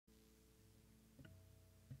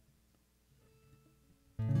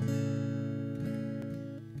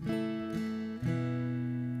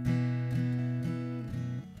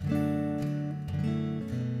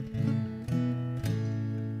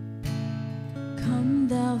Come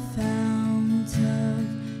thou fount of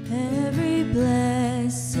every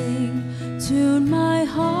blessing, tune my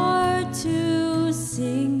heart to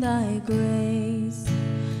sing thy grace.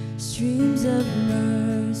 Streams of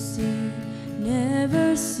mercy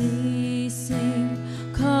never ceasing,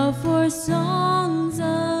 call for songs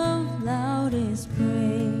of loudest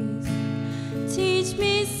praise. Teach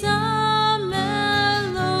me some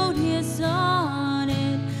melodious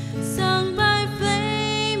sonnet, sung by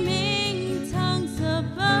flaming tongues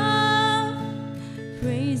above.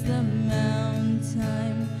 Praise the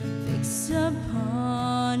mountain, fix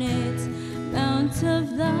upon it, mount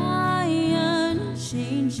of thy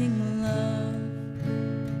unchanging love.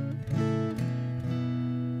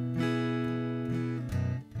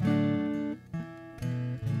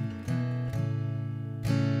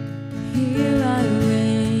 Here I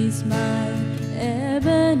raise my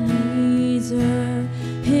Ebenezer,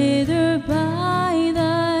 hither by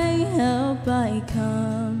thy help I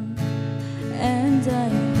come, and I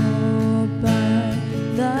hope by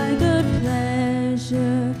thy good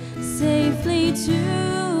pleasure safely to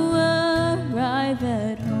arrive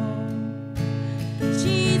at home.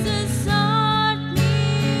 Jesus sought me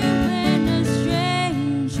when a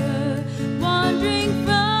stranger, wandering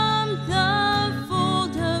from the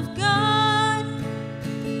fold of God.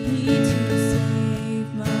 He to save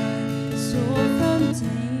my soul from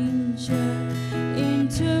danger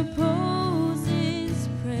interposes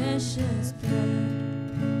precious blood.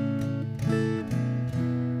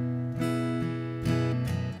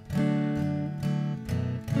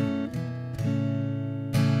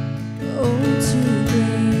 Oh, to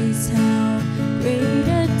gaze how great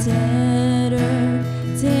a debtor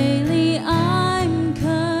daily I'm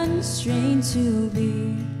constrained to be.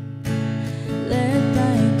 Let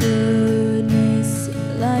thy goodness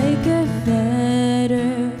like a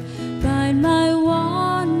fetter bind my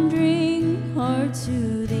wandering heart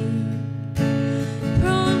to thee.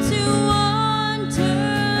 Prone to wander,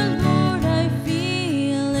 Lord, I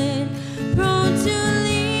feel it, prone to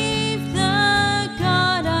leave the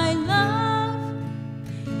God I love.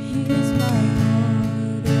 Here's my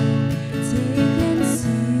heart, oh, take and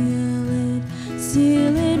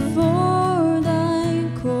seal it for thy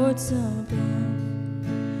courts above.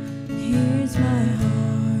 Here's my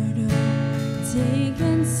heart, oh, take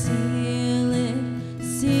and seal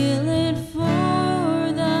it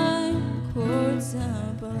for thy courts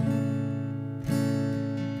above.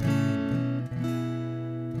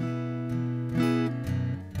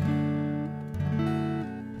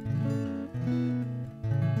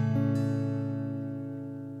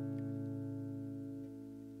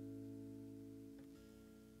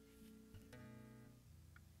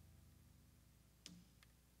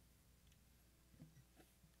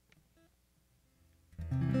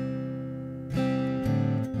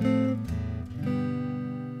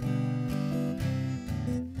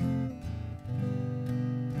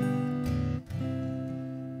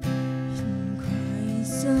 In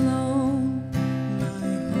Christ alone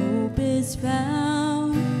my hope is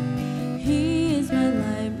found. He is my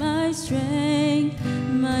light, my strength,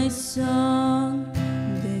 my song,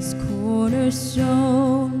 this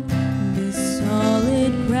cornerstone, this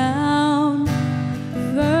solid ground,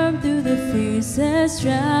 firm through the fiercest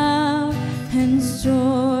drought and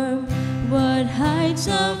storm. What heights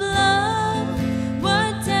of love,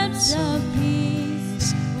 what depths of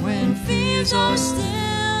peace, when fears are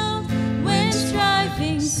stilled, when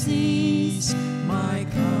striving cease. My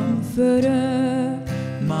comforter,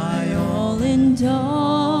 my all in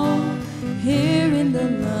all, here in the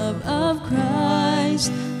love of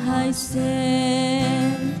Christ I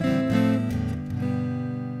stand.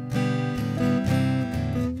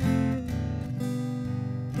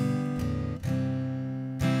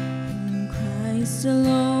 In Christ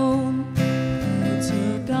alone, who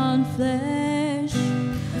took on flesh,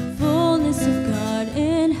 fullness of God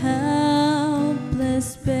in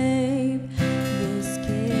helpless babe, this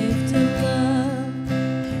gift of love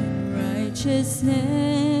and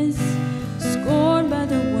righteousness, scorned by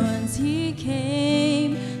the ones he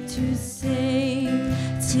came to save,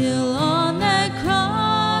 till on that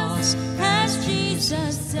cross as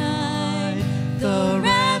Jesus died, the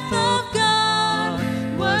wrath of God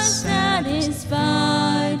was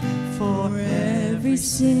satisfied. For every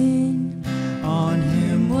sin on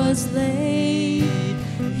him was laid,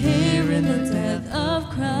 here in the death of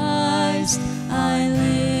Christ I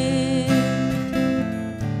live.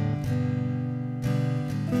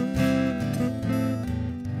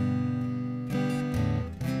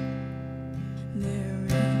 There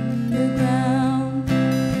in the ground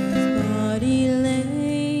his body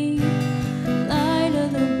lay, light of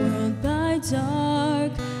the world by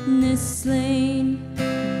darkness is slain,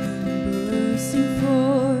 bursting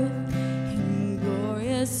forth in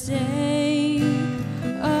glorious day.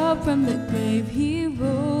 Up from the grave he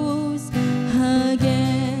rose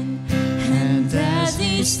again, and as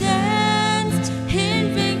he stands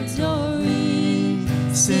in victory,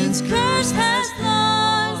 sin's curse has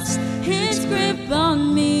lost its grip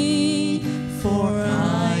on me. For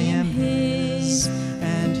I am his,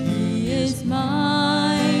 and he is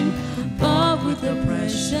mine, bought with the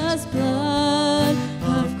precious blood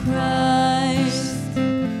of Christ.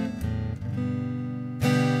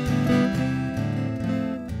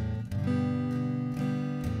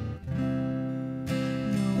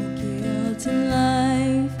 No guilt in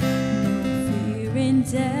life, no fear in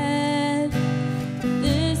death.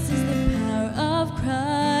 This is the power of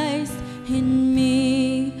Christ in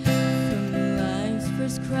me. From life's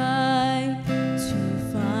first cry to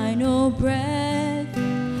final breath,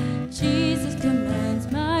 Jesus commands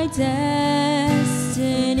my destiny.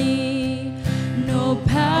 No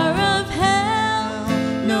power of hell,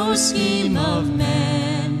 no scheme of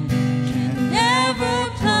man can ever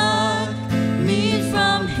pluck me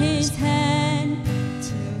from his hand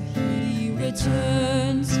till he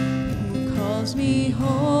returns, who calls me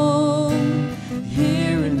home.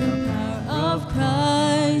 Here in the power of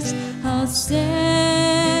Christ I'll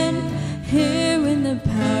stand. Here in the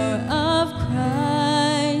power of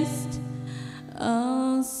Christ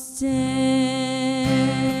I'll stand.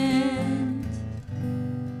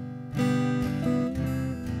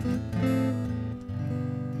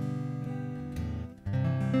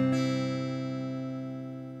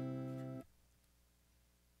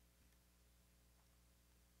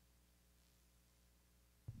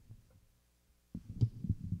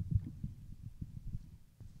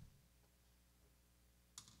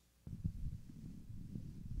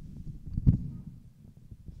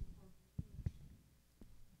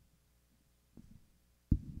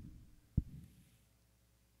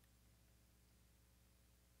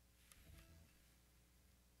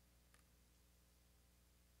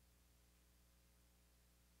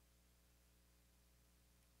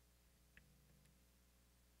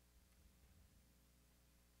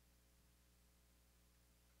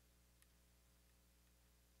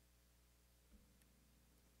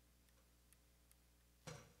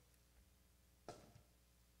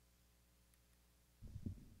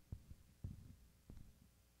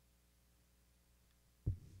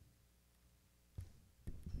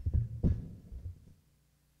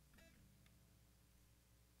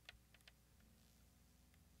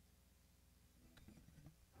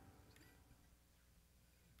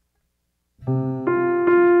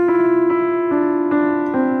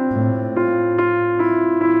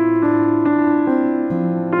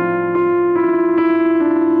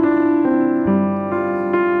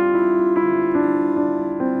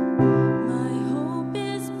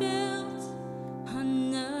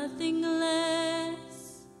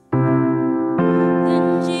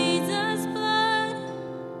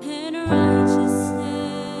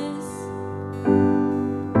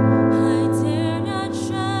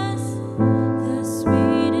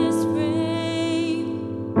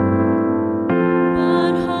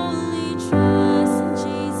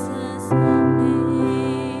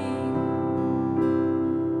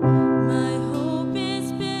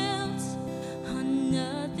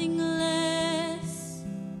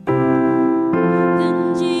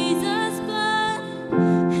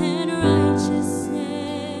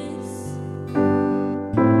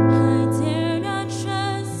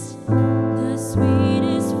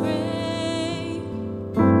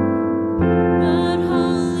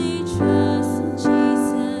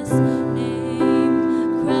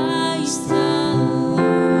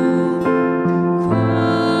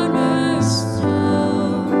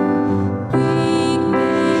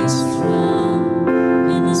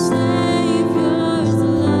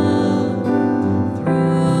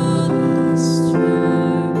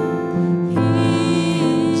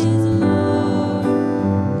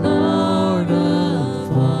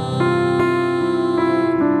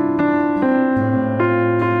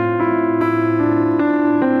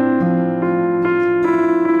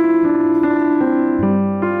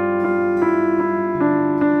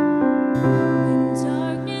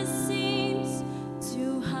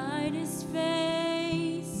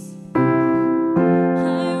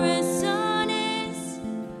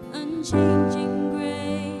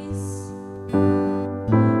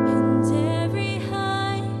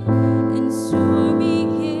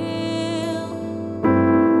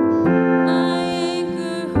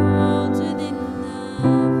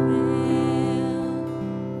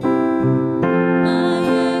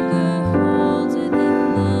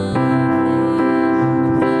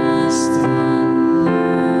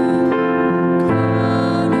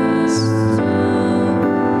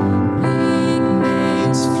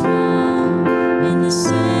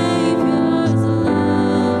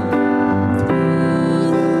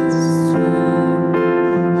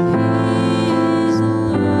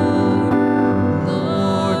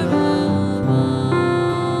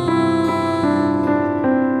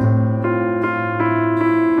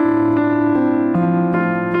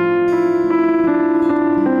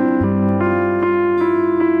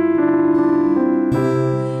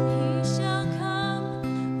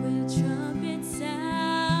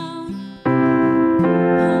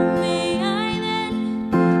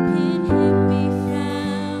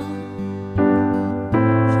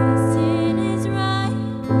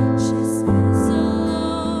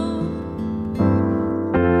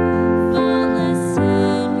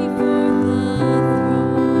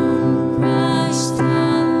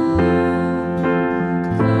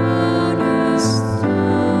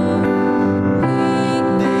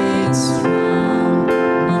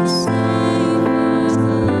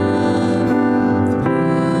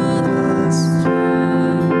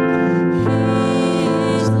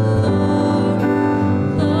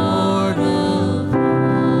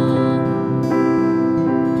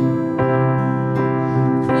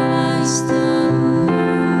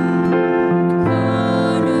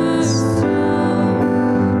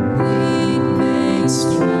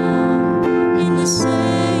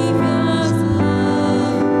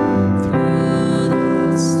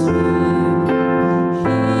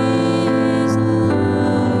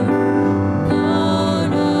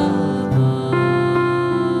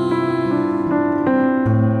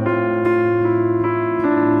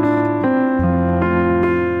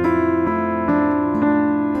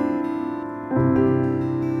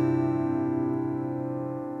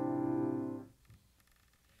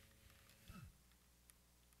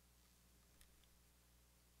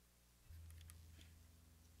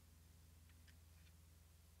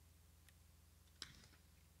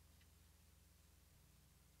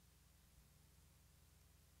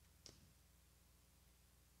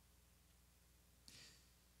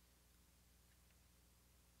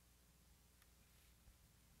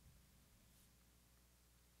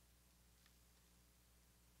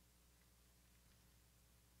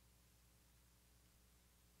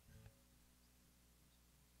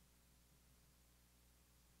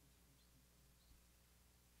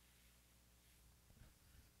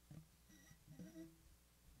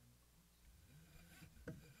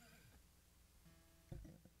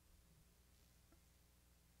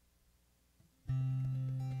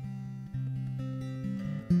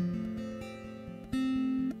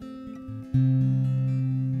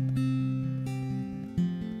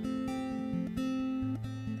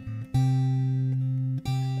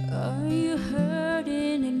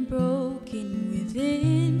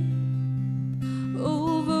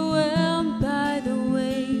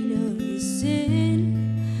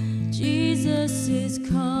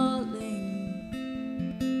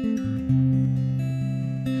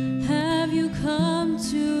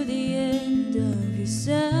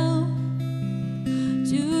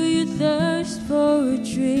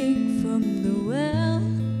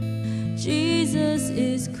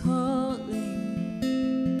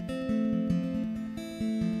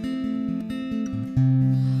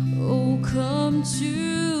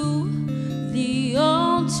 to the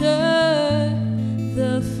altar.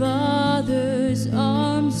 The Father's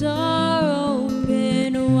arms are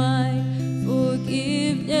open wide.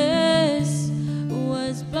 Forgiveness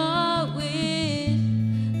was bought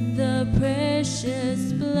with the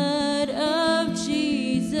precious blood of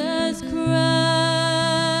Jesus Christ.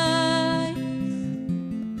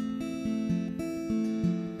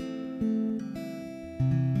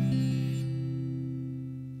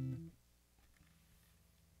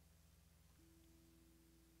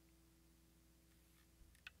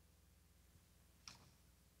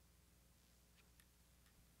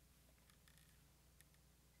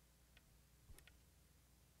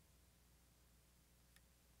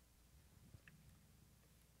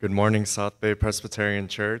 Good morning, South Bay Presbyterian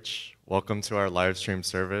Church. Welcome to our live stream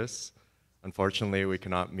service. Unfortunately, we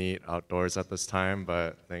cannot meet outdoors at this time,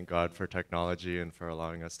 but thank God for technology and for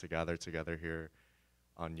allowing us to gather together here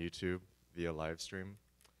on YouTube via live stream.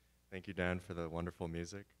 Thank you, Dan, for the wonderful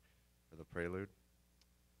music, for the prelude.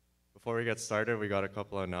 Before we get started, we got a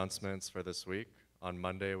couple of announcements for this week. On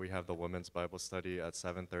Monday, we have the Women's Bible Study at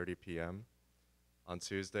 7:30 p.m. On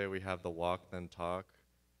Tuesday, we have the Walk Then Talk,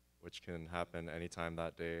 which can happen anytime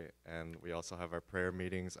that day. And we also have our prayer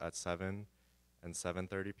meetings at 7 and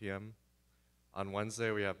 7:30 p.m. On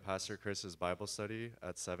Wednesday, we have Pastor Chris's Bible study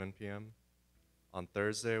at 7 p.m. On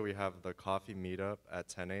Thursday, we have the coffee meetup at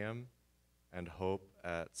 10 a.m. and Hope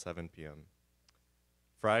at 7 p.m.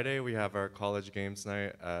 Friday, we have our college games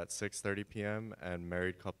night at 6:30 p.m. and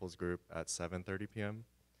married couples group at 7:30 p.m.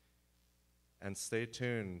 And stay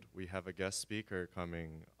tuned, we have a guest speaker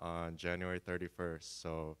coming on January 31st,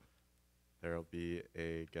 so there will be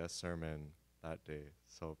a guest sermon that day,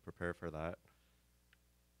 so prepare for that.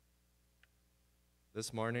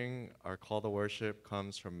 This morning, our call to worship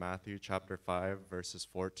comes from Matthew chapter 5, verses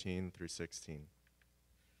 14 through 16.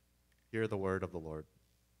 Hear the word of the Lord.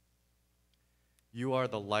 You are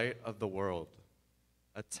the light of the world.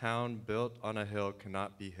 A town built on a hill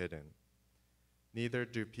cannot be hidden. Neither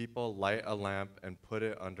do people light a lamp and put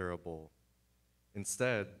it under a bowl.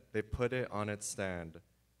 Instead, they put it on its stand,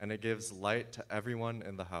 and it gives light to everyone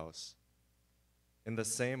in the house. In the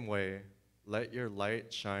same way, let your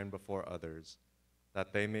light shine before others,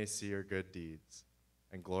 that they may see your good deeds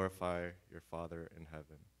and glorify your Father in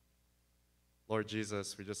heaven. Lord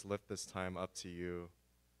Jesus, we just lift this time up to you.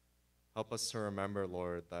 Help us to remember,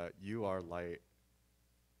 Lord, that you are light.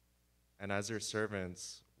 And as your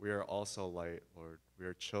servants, we are also light, Lord. We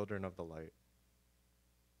are children of the light.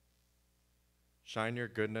 Shine your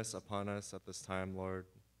goodness upon us at this time, Lord.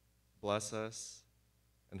 Bless us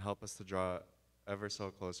and help us to draw ever so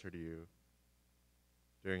closer to you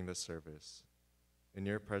during this service. In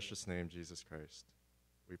your precious name, Jesus Christ,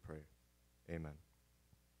 we pray. Amen.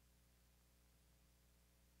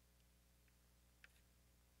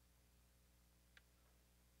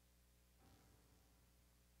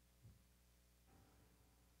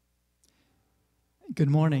 Good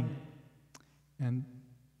morning, and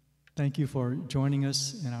thank you for joining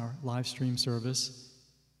us in our live stream service.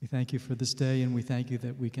 We thank you for this day, and we thank you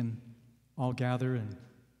that we can all gather and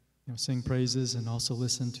sing praises and also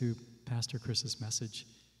listen to Pastor Chris's message.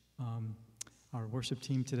 Our worship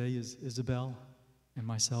team today is Isabel and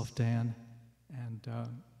myself, Dan, and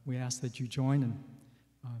we ask that you join and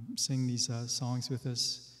sing these songs with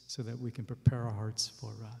us so that we can prepare our hearts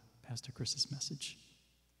for Pastor Chris's message.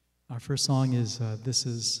 Our first song is This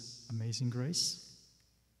Is Amazing Grace.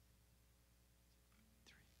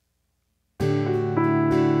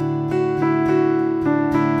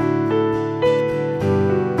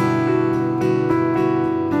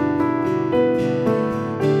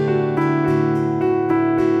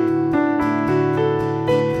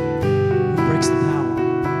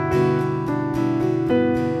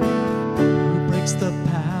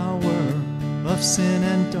 Sin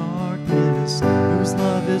and darkness, whose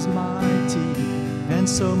love is mighty and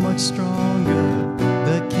so much stronger,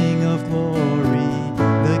 the King of glory,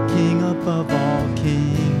 the King above all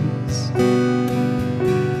kings,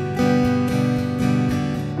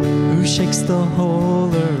 who shakes the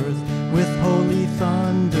whole earth with holy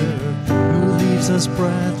thunder, who leaves us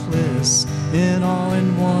breathless in awe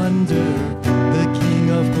and wonder, the King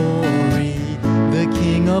of glory, the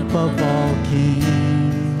King above all kings.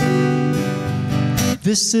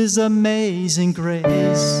 This is amazing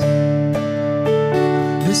grace.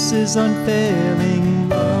 This is unfailing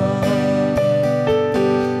love,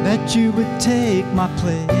 that you would take my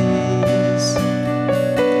place,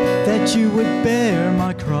 that you would bear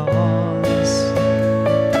my cross.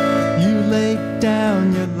 You laid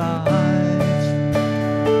down your life,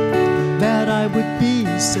 that I would be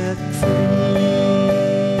set free.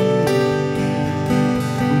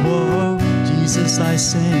 Jesus, I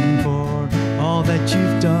sing for all that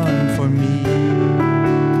you've done for me.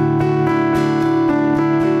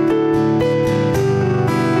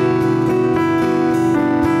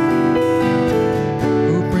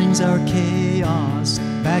 Who brings our chaos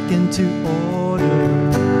back into order?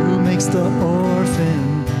 Who makes the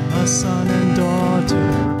orphan a son and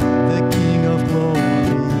daughter? The King of glory,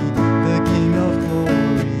 the King of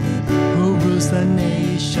glory, who rules the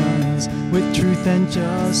nations with truth and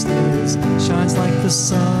justice, shines like the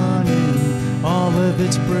sun in all of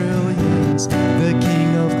its brilliance. The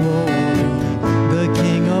King of glory, the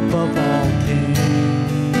King above all kings.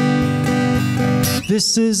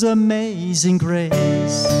 This is amazing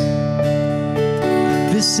grace.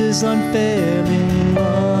 This is unfailing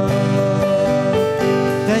love,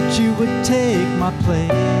 that you would take my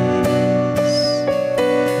place,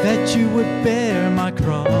 that you would bear my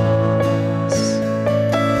cross.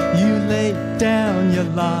 You laid down your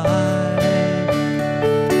life,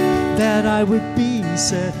 that I would be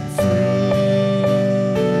set free.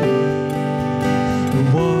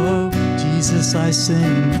 Whoa, Jesus, I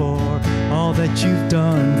sing for all that you've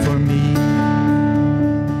done for me.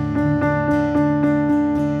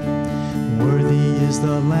 Worthy is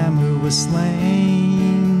the Lamb who was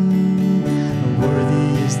slain.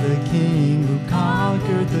 Worthy is the King who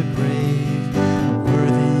conquered the grave.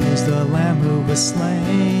 Worthy is the Lamb who was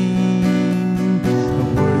slain.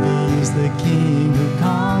 Worthy is the King who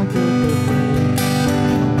conquered the grave.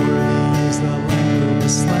 Worthy is the Lamb who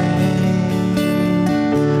was slain.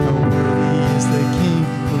 Worthy is the King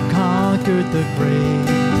who conquered the grave.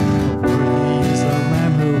 Worthy is the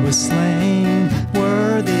Lamb who was slain.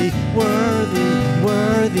 Worthy, worthy,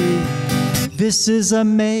 worthy. This is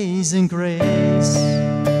amazing grace.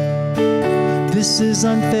 This is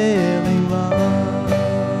unfailing love,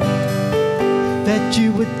 that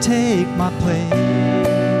you would take my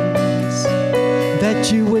place,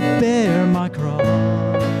 that you would bear my cross.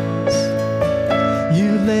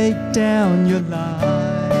 You laid down your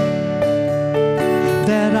life,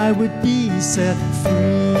 that I would be set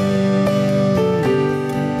free.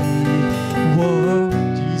 Whoa,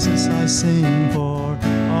 Jesus, I sing for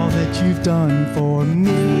all that you've done for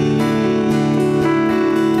me.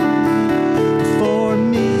 For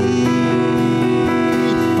me,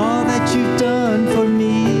 all that you've done for me.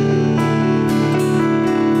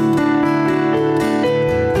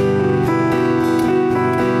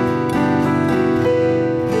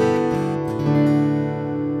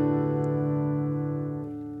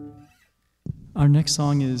 Our next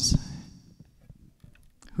song is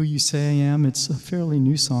Who You Say I Am. It's a fairly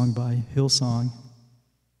new song by Hillsong,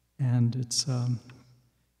 and it's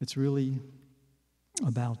really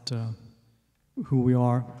about who we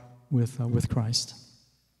are with Christ.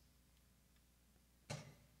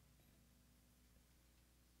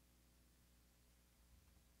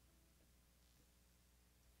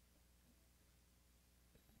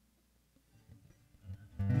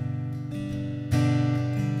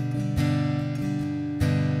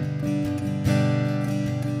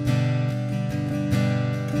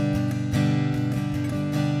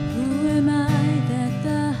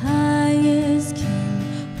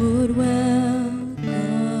 Would welcome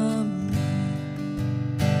me.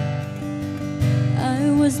 I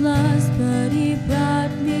was lost, but he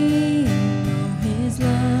brought me into his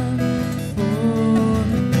love for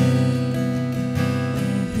me.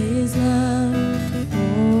 His love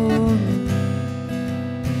for me.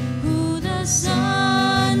 Who the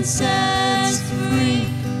Son sets free,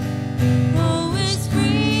 oh, is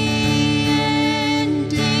free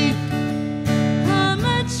indeed. I'm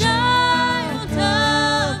a child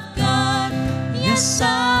of God, yes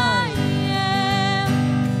I am.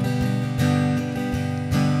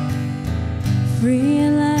 Free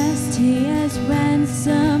at last, he has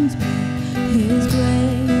ransomed me. His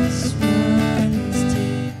grace runs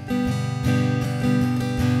deep.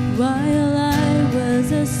 While I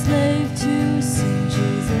was a slave to sin,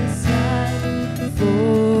 Jesus died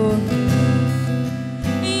for me.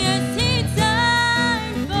 Yes, he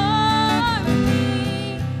died for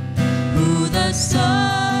me. Who the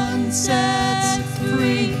Son sets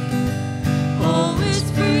free, oh, is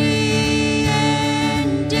free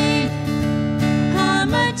indeed.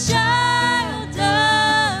 I'm a child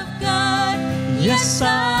of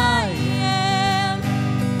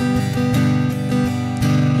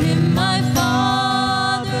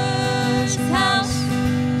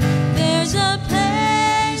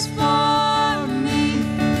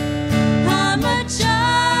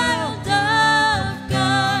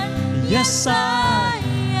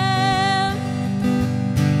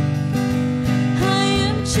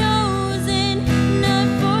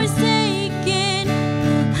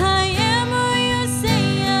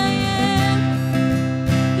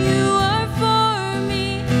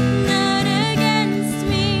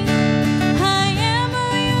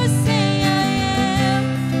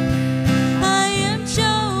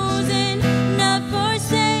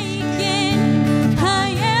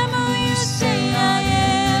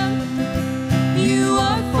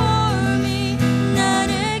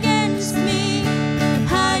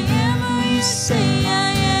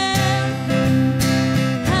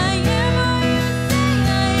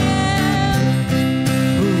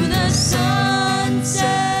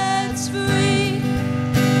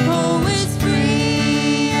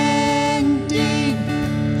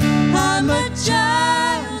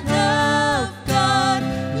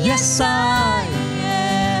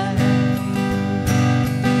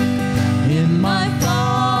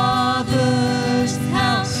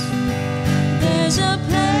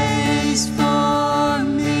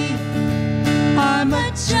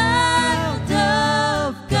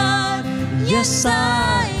Yes,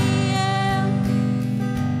 I am.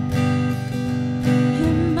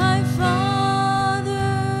 In my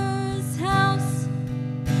Father's house,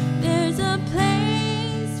 there's a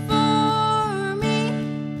place for me.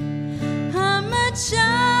 I'm a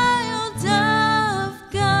child of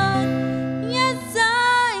God. Yes,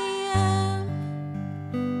 I am.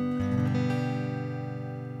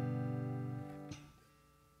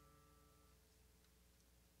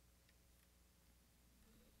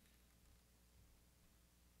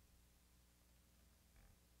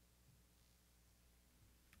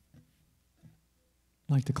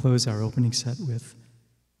 I'd like to close our opening set with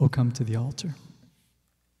 "O Come to the Altar."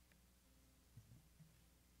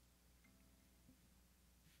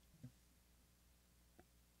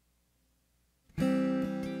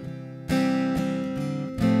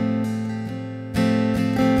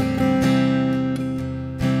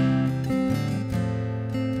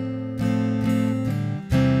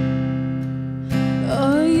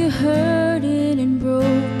 Are you hurting and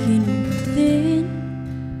broken within?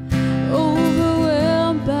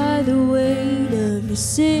 Overwhelmed by the weight of your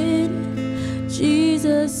sin?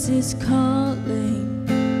 Jesus is calling.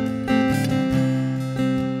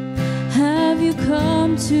 Have you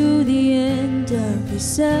come to the end of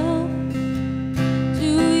yourself? Do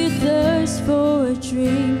you thirst for a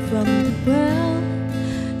drink from the well?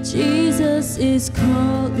 Jesus is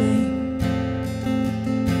calling.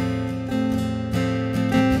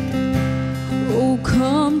 Oh,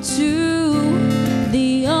 come to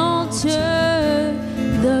the altar.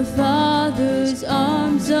 The Father's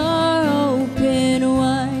arms are open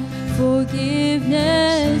wide.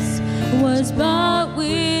 Forgiveness was bought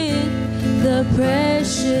with the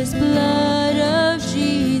precious blood of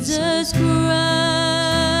Jesus Christ.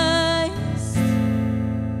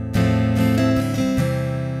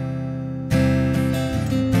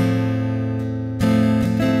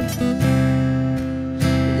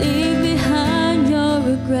 Leave behind your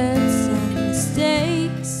regrets and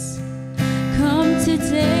mistakes. Come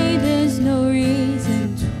today, there's no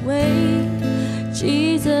reason to wait.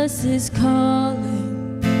 Jesus is calling.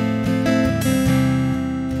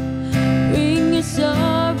 Bring your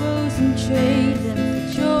sorrows and trade them for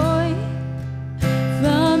joy.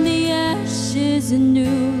 From the ashes a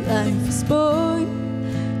new life is born.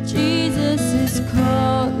 Jesus is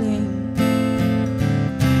calling.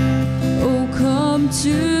 Oh, come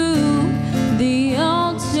to the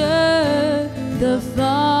altar. The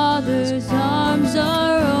Father's arms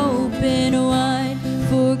are open wide.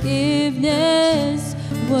 Forgiveness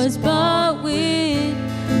was bought with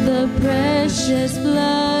the precious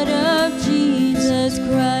blood of Jesus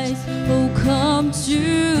Christ. Oh, come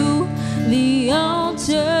to the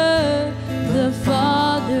altar. The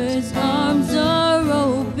Father's arms are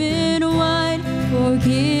open wide.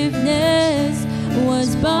 Forgiveness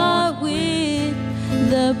was bought with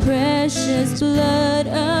the precious blood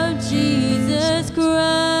of Jesus Christ.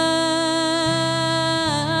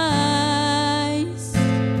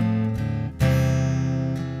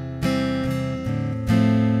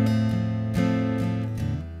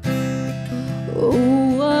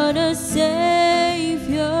 Oh, what a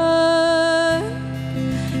Savior.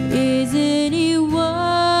 Isn't He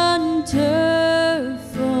wonderful?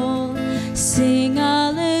 Sing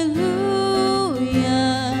hallelujah.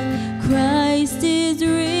 Christ is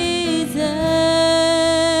risen.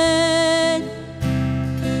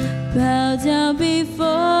 Bow down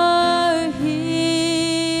before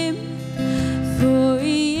Him, for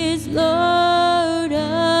He is Lord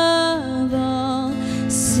of all.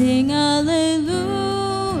 Sing hallelujah.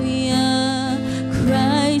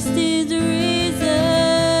 Christ is risen.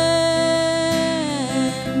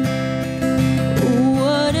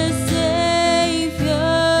 What a Savior.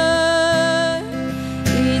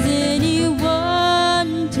 Isn't He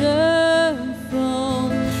wonderful?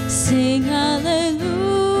 Sing hallelujah.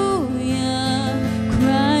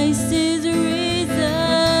 Christ is risen.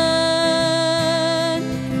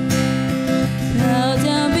 Bow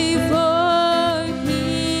down before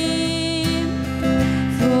Him,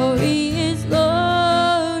 for He is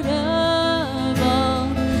Lord of all.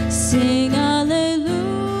 Sing hallelujah.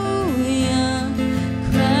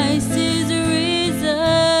 Christ is risen.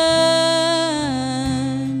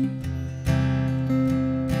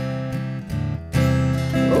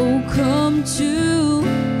 Oh, come to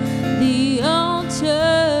the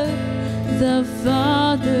altar. The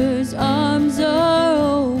Father's arms are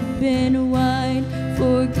open wide.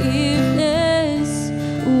 Forgiveness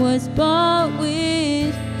was bought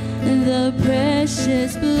with the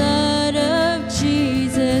precious blood of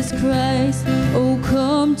Jesus Christ. Oh,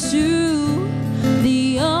 come to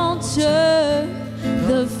the altar.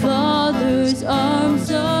 The Father's arms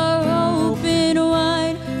are open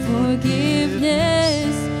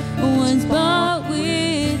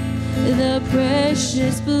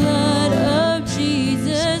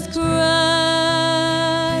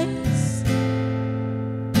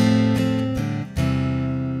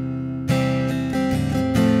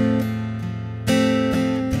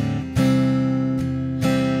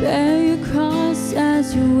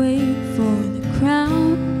waiting for the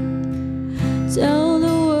crown. Tell the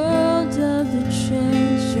world of the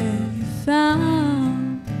treasure you found.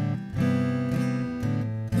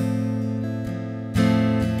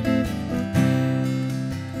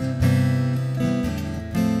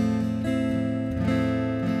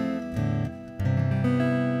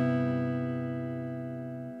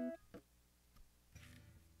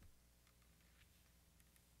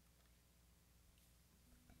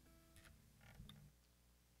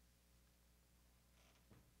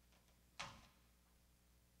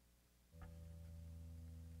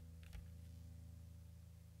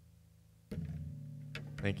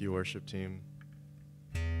 Thank you, worship team.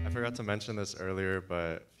 I forgot to mention this earlier,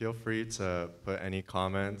 but feel free to put any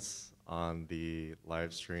comments on the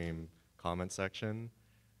live stream comment section.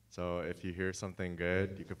 So if you hear something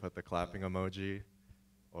good, you could put the clapping emoji,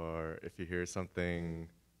 or if you hear something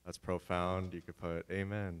that's profound, you could put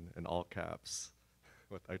amen in all caps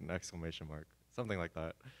with an exclamation mark, something like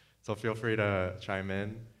that. So feel free to chime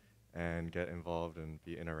in and get involved and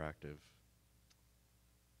be interactive.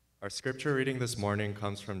 Our scripture reading this morning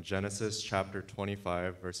comes from Genesis chapter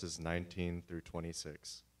 25, verses 19 through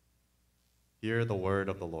 26. Hear the word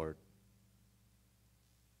of the Lord.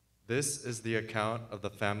 This is the account of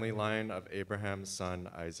the family line of Abraham's son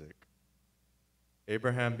Isaac.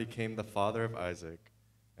 Abraham became the father of Isaac,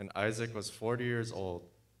 and Isaac was 40 years old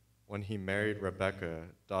when he married Rebekah,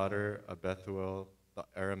 daughter of Bethuel the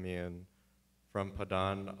Aramean from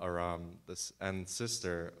Padan Aram, and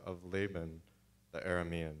sister of Laban the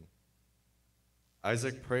Aramean.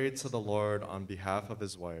 Isaac prayed to the Lord on behalf of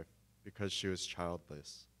his wife because she was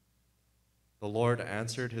childless. The Lord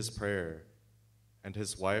answered his prayer, and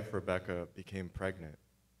his wife Rebekah became pregnant.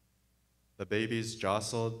 The babies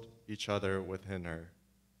jostled each other within her,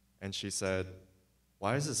 and she said,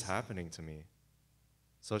 "Why is this happening to me?"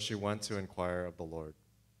 So she went to inquire of the Lord.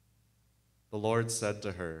 The Lord said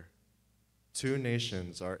to her, "Two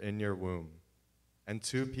nations are in your womb, and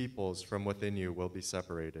two peoples from within you will be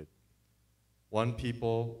separated. One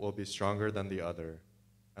people will be stronger than the other,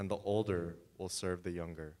 and the older will serve the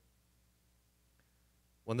younger."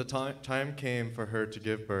 When the time came for her to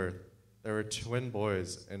give birth, there were twin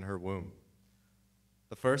boys in her womb.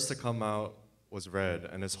 The first to come out was red,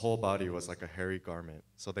 and his whole body was like a hairy garment,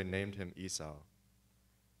 so they named him Esau.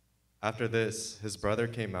 After this, his brother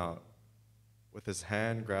came out, with his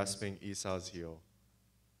hand grasping Esau's heel,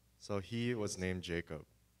 so he was named Jacob.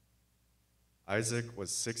 Isaac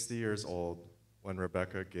was 60 years old when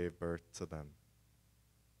Rebekah gave birth to them.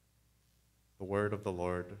 The word of the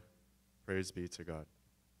Lord. Praise be to God.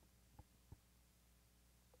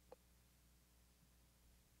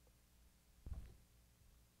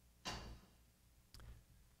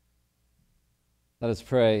 Let us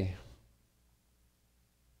pray.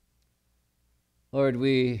 Lord,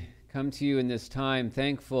 we come to you in this time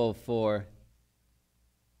thankful for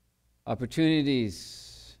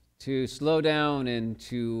opportunities to slow down and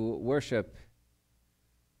to worship,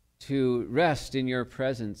 to rest in your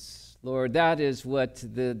presence. Lord, that is what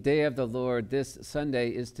the day of the Lord this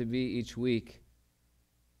Sunday is to be each week.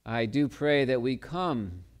 I do pray that we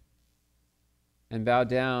come and bow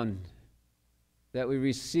down, that we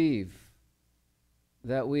receive,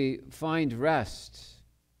 that we find rest,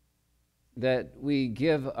 that we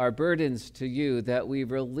give our burdens to you, that we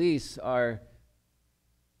release our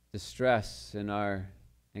distress and our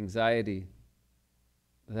anxiety,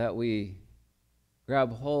 that we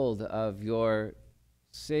grab hold of your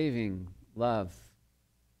saving love,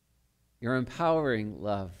 your empowering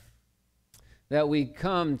love, that we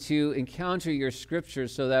come to encounter your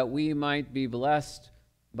scriptures so that we might be blessed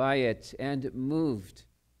by it and moved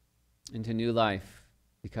into new life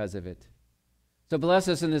because of it. So bless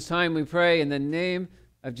us in this time, we pray, in the name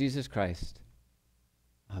of Jesus Christ.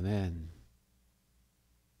 Amen.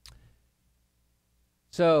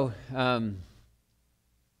 So,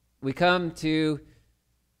 we come to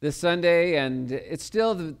this Sunday, and it's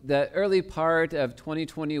still the early part of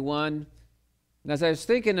 2021. And as I was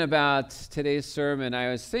thinking about today's sermon, I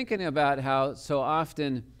was thinking about how so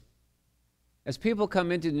often, as people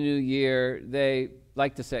come into the new year, they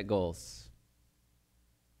like to set goals.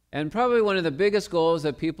 And probably one of the biggest goals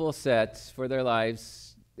that people set for their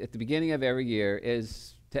lives at the beginning of every year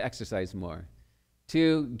is to exercise more,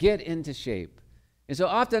 to get into shape. And so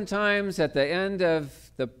oftentimes at the end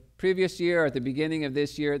of the previous year or at the beginning of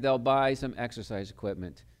this year, they'll buy some exercise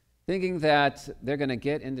equipment, thinking that they're going to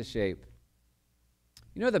get into shape.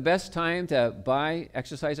 You know the best time to buy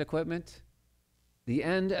exercise equipment? The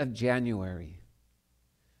end of January.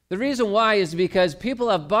 The reason why is because people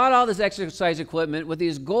have bought all this exercise equipment with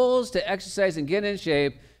these goals to exercise and get in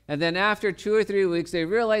shape, And then after 2 or 3 weeks, they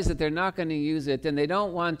realize that they're not going to use it, and they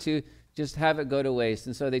don't want to just have it go to waste.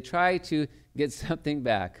 And so they try to get something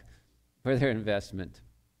back for their investment.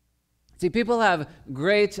 See, people have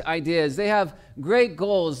great ideas. They have great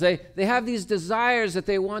goals. They have these desires that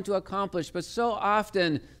they want to accomplish, but so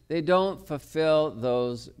often they don't fulfill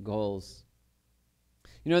those goals.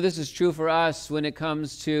 You know, this is true for us when it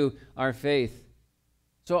comes to our faith.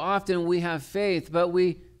 So often we have faith, but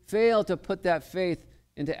we fail to put that faith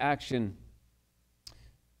into action.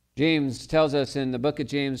 James tells us in the book of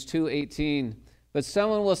James 2:18, but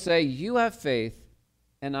someone will say, you have faith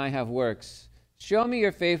and I have works. Show me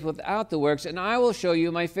your faith without the works, and I will show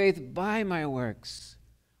you my faith by my works.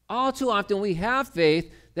 All too often we have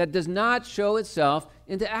faith that does not show itself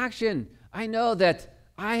into action. I know that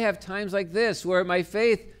I have times like this where my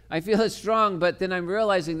faith, I feel it's strong, but then I'm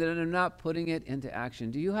realizing that I'm not putting it into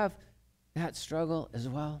action. Do you have that struggle as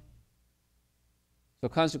well? So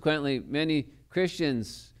consequently, many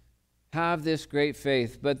Christians have this great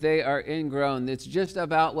faith, but they are ingrown. It's just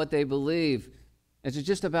about what they believe. It's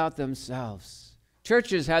just about themselves.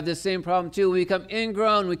 Churches have this same problem too. We become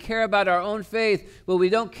ingrown. We care about our own faith, but we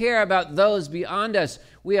don't care about those beyond us.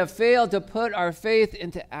 We have failed to put our faith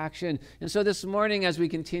into action. And so this morning, as we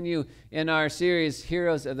continue in our series,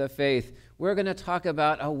 Heroes of the Faith, we're going to talk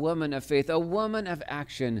about a woman of faith, a woman of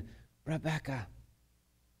action, Rebekah.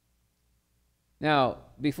 Now,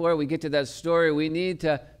 before we get to that story, we need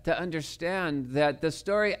to understand that the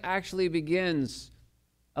story actually begins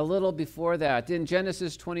a little before that. In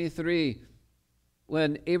Genesis 23,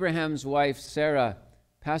 when Abraham's wife, Sarah,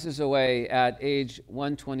 passes away at age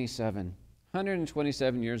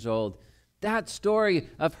 127 years old, that story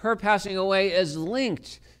of her passing away is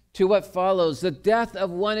linked to what follows, the death of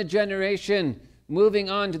one generation, moving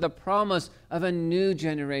on to the promise of a new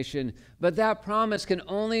generation. But that promise can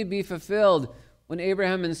only be fulfilled when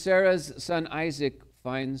Abraham and Sarah's son Isaac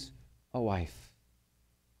finds a wife.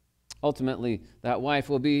 Ultimately, that wife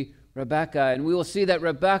will be Rebekah, and we will see that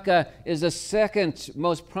Rebekah is the second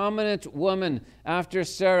most prominent woman after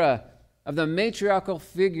Sarah of the matriarchal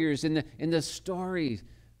figures in the story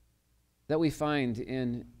that we find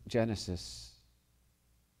in Genesis.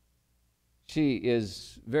 She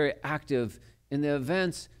is very active in the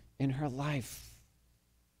events in her life.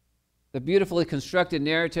 The beautifully constructed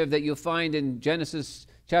narrative that you'll find in Genesis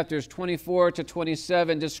chapters 24 to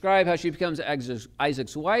 27 describe how she becomes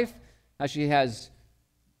Isaac's wife, how she has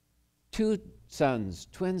twin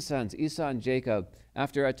sons, Esau and Jacob,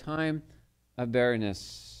 after a time of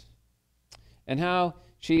barrenness. And how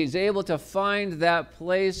she is able to find that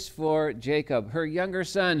place for Jacob, her younger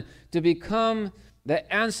son, to become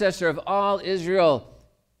the ancestor of all Israel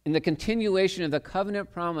in the continuation of the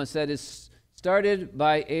covenant promise that is started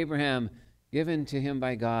by Abraham, given to him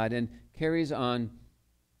by God, and carries on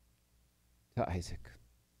to Isaac,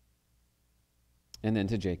 and then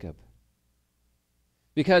to Jacob.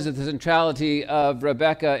 Because of the centrality of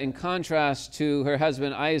Rebekah in contrast to her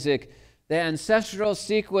husband Isaac, the ancestral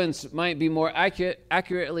sequence might be more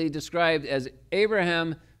accurately described as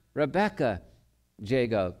Abraham, Rebekah,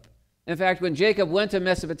 Jacob. In fact, when Jacob went to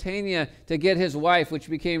Mesopotamia to get his wife, which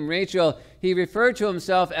became Rachel, he referred to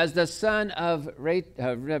himself as the son of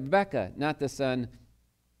Rebekah, not the son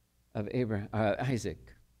of Isaac.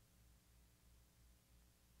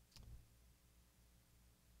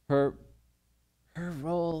 Her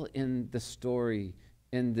role in the story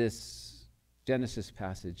in this Genesis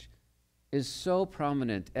passage is so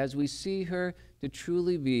prominent as we see her to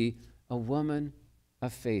truly be a woman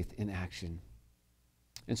of faith in action.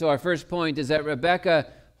 And so our first point is that Rebekah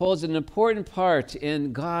holds an important part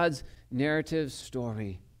in God's narrative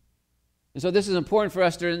story. And so this is important for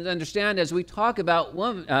us to understand as we talk about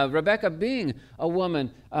Rebekah being a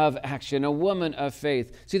woman of action, a woman of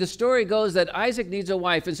faith. See, the story goes that Isaac needs a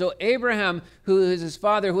wife, and so Abraham, who is his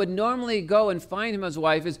father, who would normally go and find him as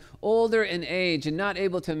wife, is older in age and not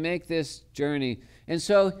able to make this journey. And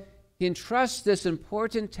so he entrusts this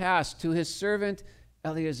important task to his servant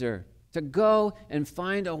Eliezer to go and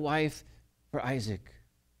find a wife for Isaac.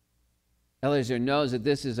 Eliezer knows that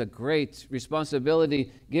this is a great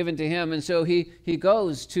responsibility given to him, and so he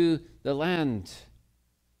goes to the land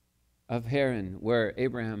of Haran, where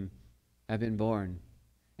Abraham had been born.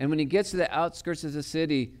 And when he gets to the outskirts of the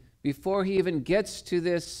city, before he even gets to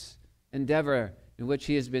this endeavor in which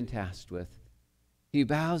he has been tasked with, he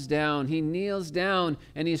bows down, he kneels down,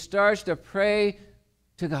 and he starts to pray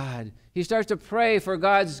to God. He starts to pray for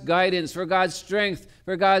God's guidance, for God's strength,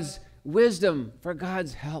 for God's wisdom, for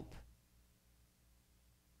God's help.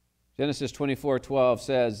 Genesis 24:12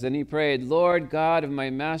 says, "Then he prayed, Lord God of my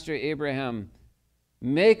master Abraham,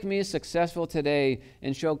 Make me successful today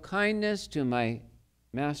and show kindness to my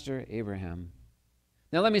master Abraham.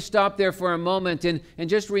 Now let me stop there for a moment and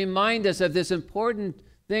just remind us of this important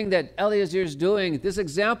thing that Eliezer is doing, this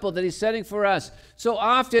example that he's setting for us. So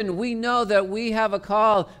often we know that we have a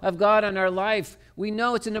call of God on our life. We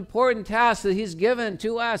know it's an important task that he's given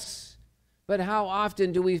to us. But how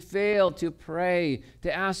often do we fail to pray,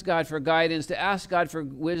 to ask God for guidance, to ask God for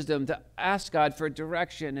wisdom, to ask God for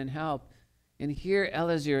direction and help? And here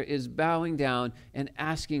Eliezer is bowing down and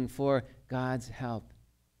asking for God's help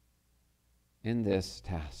in this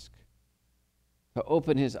task, to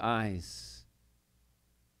open his eyes.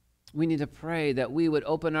 We need to pray that we would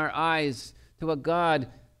open our eyes to what God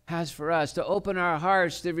has for us, to open our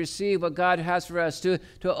hearts to receive what God has for us, to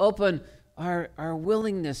open our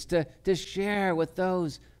willingness to share with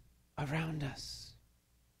those around us.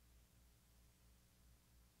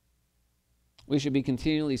 We should be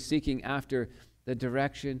continually seeking after the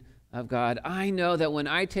direction of God. I know that when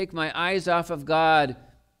I take my eyes off of God,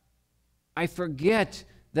 I forget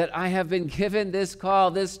that I have been given this call,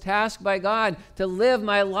 this task by God to live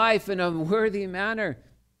my life in a worthy manner.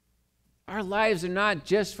 Our lives are not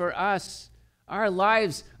just for us. Our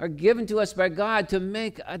lives are given to us by God to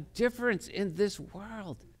make a difference in this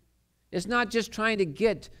world. It's not just trying to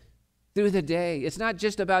get through the day. It's not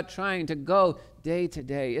just about trying to go day to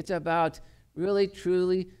day. It's about really,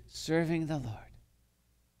 truly serving the Lord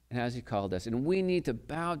and as he called us. And we need to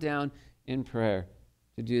bow down in prayer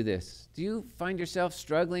to do this. Do you find yourself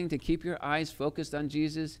struggling to keep your eyes focused on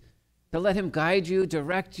Jesus, to let him guide you,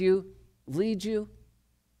 direct you, lead you?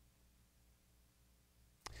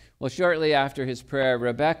 Well, shortly after his prayer,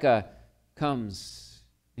 Rebekah comes,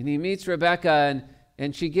 and he meets Rebekah,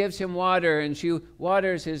 and she gives him water, and she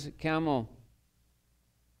waters his camel.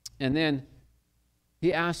 And then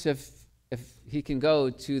he asks if he can go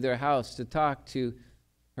to their house to talk to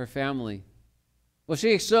her family. Well,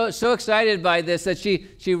 she's so excited by this that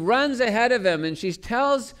she runs ahead of him, and she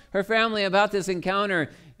tells her family about this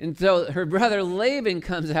encounter. And so her brother Laban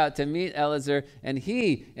comes out to meet Eliezer, and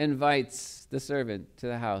he invites the servant to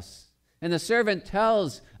the house. And the servant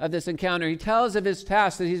tells of this encounter. He tells of his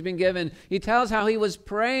task that he's been given. He tells how he was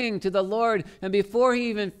praying to the Lord, and before he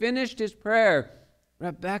even finished his prayer,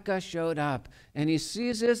 Rebekah showed up, and he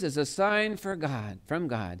sees this as a sign from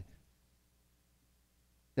God,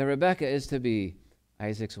 that Rebekah is to be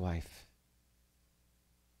Isaac's wife.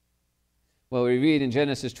 Well, we read in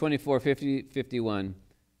Genesis 24:51,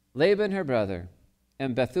 Laban, her brother,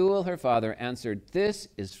 and Bethuel, her father, answered, "This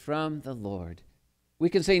is from the Lord. We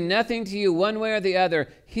can say nothing to you one way or the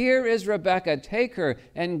other. Here is Rebekah. Take her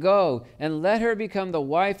and go, and let her become the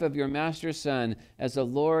wife of your master's son, as the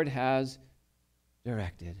Lord has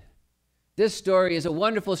directed." This story is a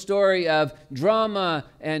wonderful story of drama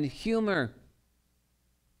and humor.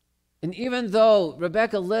 And even though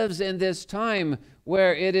Rebekah lives in this time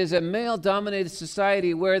where it is a male-dominated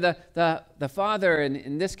society, where the father, and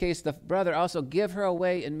in this case the brother, also give her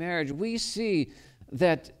away in marriage, we see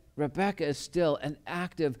that Rebekah is still an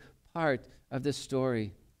active part of this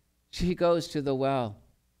story. She goes to the well.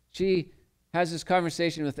 She has this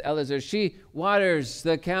conversation with Eliezer. She waters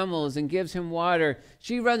the camels and gives him water.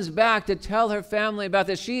 She runs back to tell her family about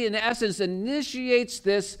this. She, in essence, initiates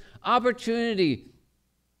this opportunity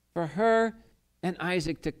for her and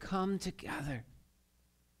Isaac to come together.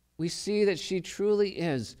 We see that she truly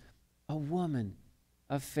is a woman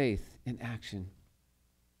of faith in action.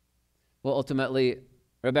 Well, ultimately,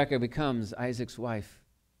 Rebekah becomes Isaac's wife,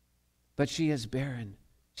 but she is barren.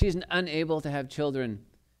 She's unable to have children,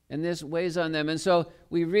 and this weighs on them. And so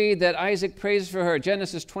we read that Isaac prays for her.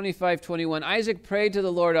 Genesis 25:21. Isaac prayed to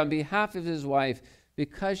the Lord on behalf of his wife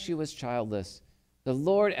because she was childless. The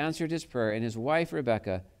Lord answered his prayer, and his wife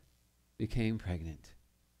Rebekah became pregnant.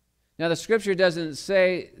 Now, the scripture doesn't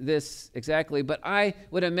say this exactly, but I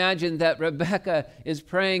would imagine that Rebekah is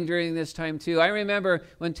praying during this time too. I remember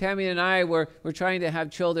when Tammy and I were trying to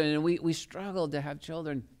have children, and we struggled to have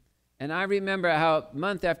children. And I remember how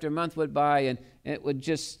month after month went by, and it would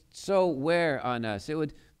just so wear on us. It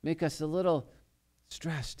would make us a little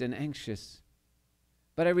stressed and anxious.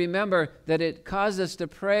 But I remember that it caused us to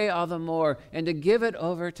pray all the more and to give it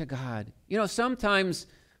over to God. You know, sometimes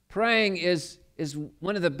praying is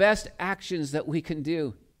one of the best actions that we can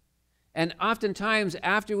do. And oftentimes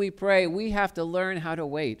after we pray, we have to learn how to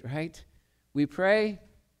wait, right? We pray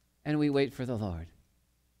and we wait for the Lord.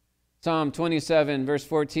 Psalm 27 verse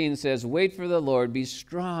 14 says, "Wait for the Lord, be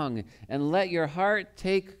strong, and let your heart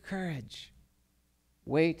take courage."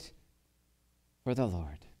 Wait for the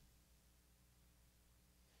Lord.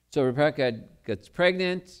 So Rebekah gets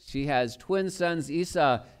pregnant. She has twin sons,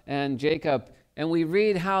 Esau and Jacob. and we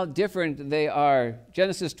read how different they are.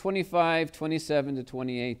 Genesis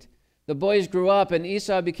 25:27-28. The boys grew up, and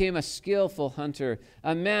Esau became a skillful hunter,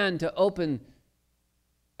 a man of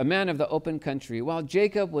the open country, while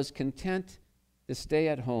Jacob was content to stay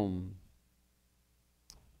at home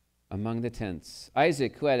among the tents.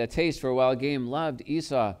 Isaac, who had a taste for wild game, loved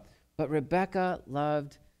Esau, but Rebekah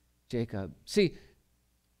loved Jacob. See,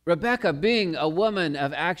 Rebekah, being a woman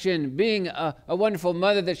of action, being a wonderful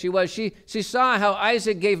mother that she was, she saw how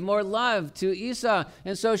Isaac gave more love to Esau.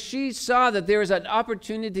 And so she saw that there was an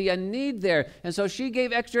opportunity, a need there. And so she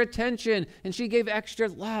gave extra attention and she gave extra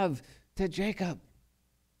love to Jacob.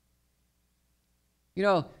 You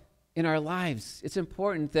know, in our lives, it's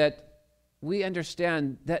important that we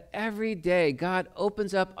understand that every day God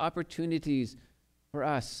opens up opportunities for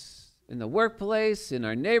us in the workplace, in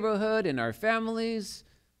our neighborhood, in our families,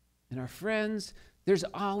 in our friends. There's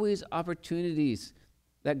always opportunities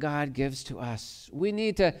that God gives to us. We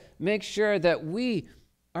need to make sure that we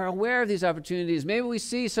are aware of these opportunities. Maybe we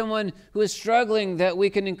see someone who is struggling that we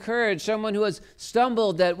can encourage, someone who has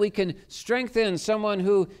stumbled that we can strengthen, someone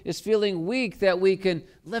who is feeling weak that we can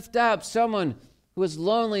lift up, someone who is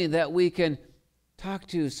lonely that we can talk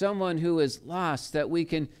to, someone who is lost that we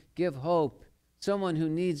can give hope, someone who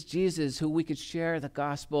needs Jesus who we could share the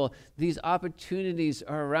gospel. These opportunities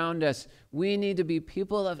are around us. We need to be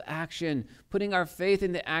people of action, putting our faith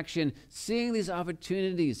into action, seeing these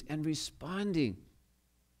opportunities and responding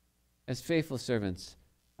as faithful servants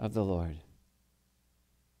of the Lord.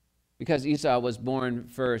 Because Esau was born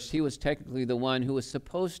first, he was technically the one who was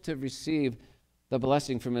supposed to receive the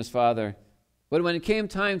blessing from his father. But when it came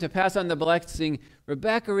time to pass on the blessing,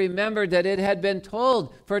 Rebekah remembered that it had been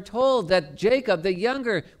foretold that Jacob, the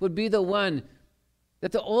younger, would be the one,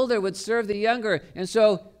 that the older would serve the younger. And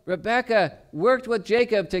so Rebekah worked with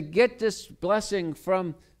Jacob to get this blessing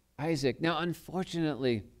from Isaac. Now,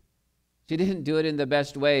 unfortunately, she didn't do it in the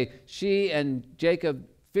best way. She and Jacob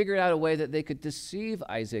figured out a way that they could deceive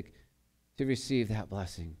Isaac to receive that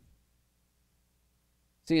blessing.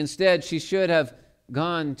 See, instead, she should have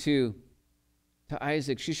gone to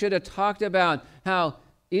Isaac. She should have talked about how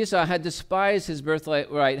Esau had despised his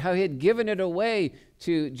birthright, how he had given it away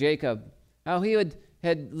to Jacob, how he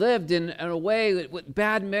had lived in a way with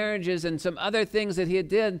bad marriages and some other things that he had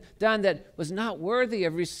done that was not worthy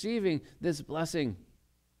of receiving this blessing.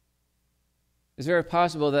 It's very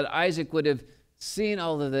possible that Isaac would have seen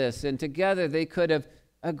all of this, and together they could have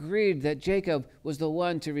agreed that Jacob was the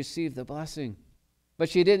one to receive the blessing. But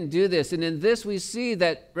she didn't do this. And in this we see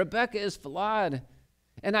that Rebekah is flawed.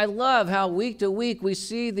 And I love how week to week we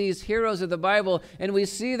see these heroes of the Bible and we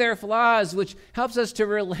see their flaws, which helps us to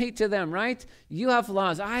relate to them, right? You have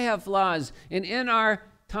flaws, I have flaws. And in our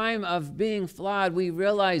time of being flawed, we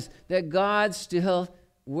realize that God still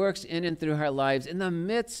works in and through our lives in the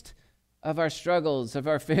midst of our struggles, of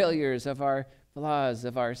our failures, of our flaws,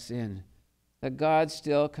 of our sin, that God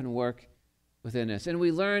still can work within us. And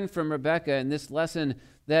we learn from Rebekah in this lesson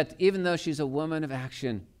that even though she's a woman of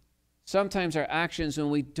action, sometimes our actions,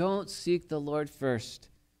 when we don't seek the Lord first,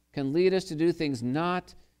 can lead us to do things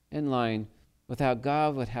not in line with how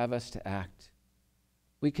God would have us to act.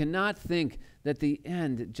 We cannot think that the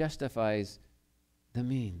end justifies the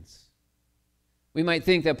means. We might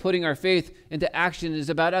think that putting our faith into action is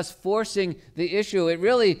about us forcing the issue. It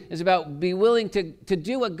really is about being willing to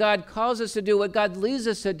do what God calls us to do, what God leads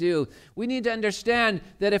us to do. We need to understand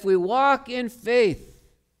that if we walk in faith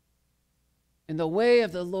in the way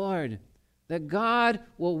of the Lord, that God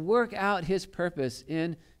will work out his purpose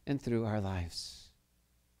in and through our lives.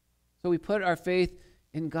 So we put our faith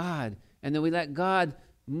in God, and then we let God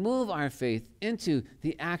move our faith into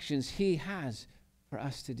the actions he has for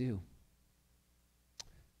us to do.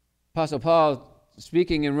 Apostle Paul,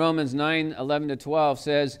 speaking in Romans 9:11-12,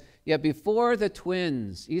 says, "Yet before the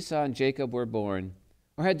twins, Esau and Jacob, were born,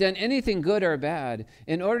 or had done anything good or bad,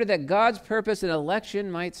 in order that God's purpose and election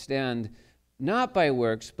might stand, not by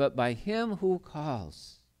works, but by him who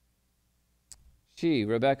calls." She,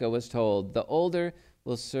 Rebekah, was told, "The older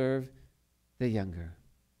will serve the younger."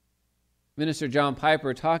 Minister John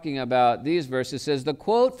Piper, talking about these verses, says, the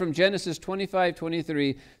quote from Genesis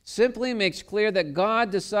 25:23 simply makes clear that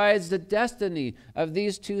God decides the destiny of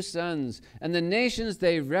these two sons and the nations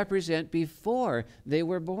they represent before they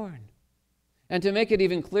were born. And to make it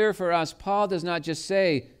even clearer for us, Paul does not just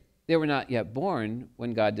say they were not yet born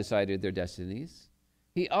when God decided their destinies.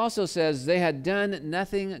 He also says they had done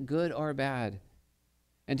nothing good or bad.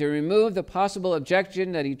 And to remove the possible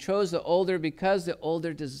objection that he chose the older because the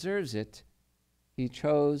older deserves it, he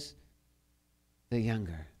chose the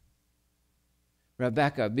younger.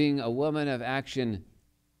 Rebekah, being a woman of action,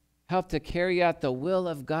 helped to carry out the will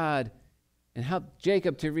of God and helped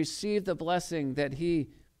Jacob to receive the blessing that he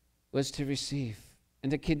was to receive, and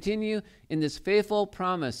to continue in this faithful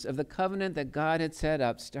promise of the covenant that God had set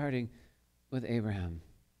up, starting with Abraham.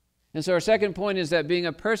 And so our second point is that being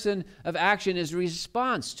a person of action is a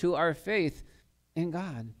response to our faith in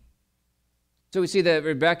God. So we see that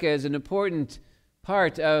Rebekah is an important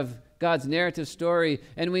part of God's narrative story,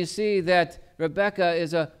 and we see that Rebekah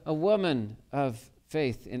is a woman of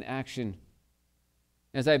faith in action.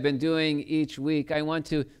 As I've been doing each week, I want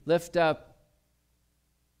to lift up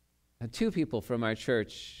two people from our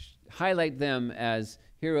church, highlight them as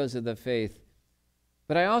heroes of the faith.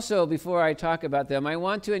 But I also, before I talk about them, I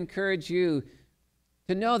want to encourage you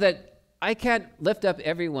to know that I can't lift up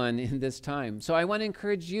everyone in this time. So I want to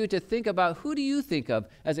encourage you to think about, who do you think of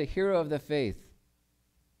as a hero of the faith?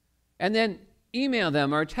 And then email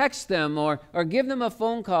them or text them or give them a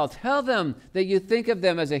phone call. Tell them that you think of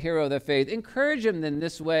them as a hero of the faith. Encourage them in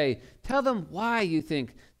this way. Tell them why you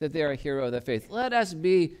think that they're a hero of the faith. Let us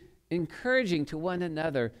be encouraging to one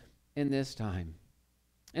another in this time.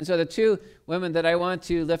 And so the two women that I want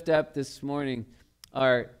to lift up this morning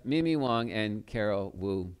are Mimi Wong and Carol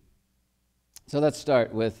Wu. So let's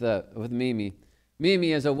start with Mimi.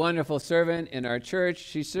 Mimi is a wonderful servant in our church.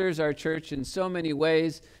 She serves our church in so many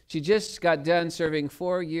ways. She just got done serving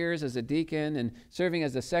 4 years as a deacon and serving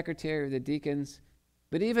as the secretary of the deacons.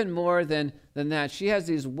 But even more than that, she has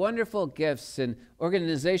these wonderful gifts and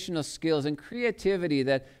organizational skills and creativity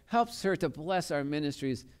that helps her to bless our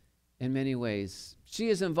ministries in many ways. She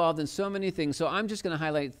is involved in so many things. So I'm just going to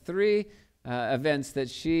highlight 3 events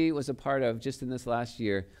that she was a part of just in this last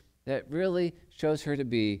year that really shows her to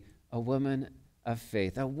be a woman of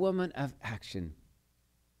faith, a woman of action.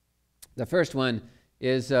 The first one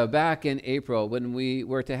is back in April when we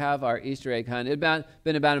were to have our Easter egg hunt. It had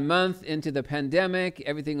been about a month into the pandemic.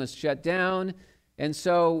 Everything was shut down. And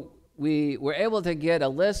so we were able to get a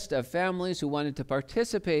list of families who wanted to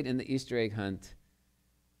participate in the Easter egg hunt.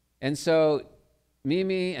 And so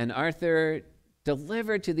Mimi and Arthur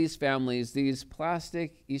delivered to these families these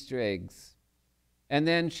plastic Easter eggs. And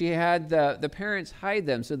then she had the parents hide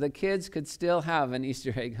them so the kids could still have an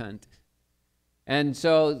Easter egg hunt. And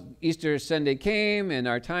so Easter Sunday came, and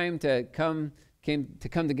our time to come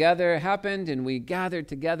together happened, and we gathered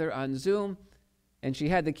together on Zoom. And she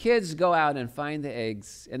had the kids go out and find the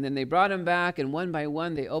eggs. And then they brought them back, and one by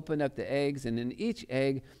one they opened up the eggs, and in each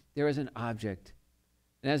egg there was an object.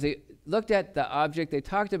 And as they looked at the object, they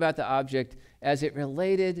talked about the object as it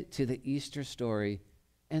related to the Easter story.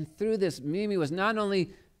 And through this, Mimi was not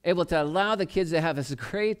only able to allow the kids to have this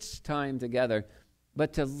great time together,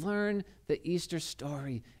 but to learn the Easter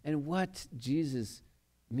story and what Jesus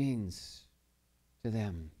means to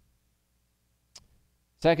them.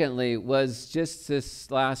 Secondly, was just this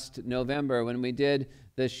last November when we did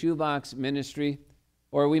the shoebox ministry,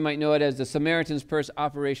 or we might know it as the Samaritan's Purse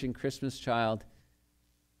Operation Christmas Child.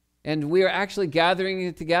 And we are actually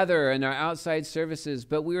gathering together in our outside services,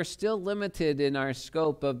 but we were still limited in our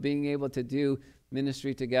scope of being able to do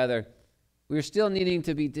ministry together. We were still needing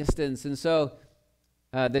to be distanced. And so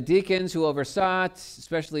the deacons who oversaw it,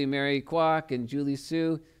 especially Mary Kwok and Julie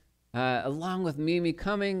Sue, along with Mimi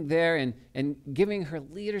coming there and giving her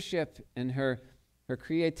leadership and her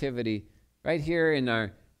creativity, right here in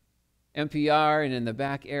our MPR and in the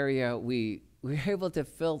back area, we were able to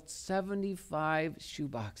fill 75 shoe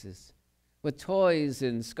boxes with toys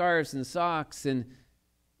and scarves and socks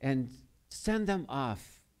and send them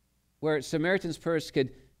off where Samaritan's Purse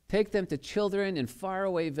could take them to children in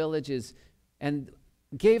faraway villages and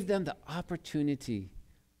gave them the opportunity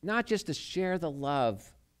not just to share the love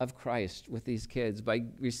of Christ with these kids by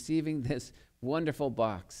receiving this wonderful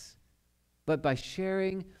box, but by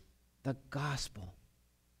sharing the gospel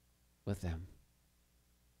with them.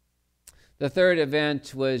 The third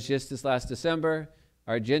event was just this last December,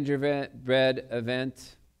 our gingerbread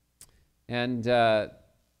event. And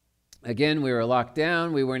again, we were locked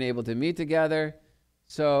down. We weren't able to meet together.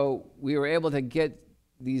 So we were able to get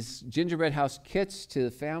these gingerbread house kits to the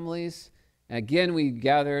families. And again, we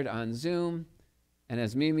gathered on Zoom. And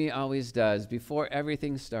as Mimi always does, before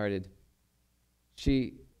everything started,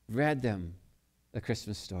 she read them the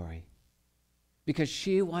Christmas story, because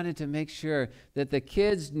she wanted to make sure that the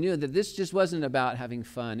kids knew that this just wasn't about having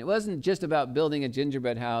fun. It wasn't just about building a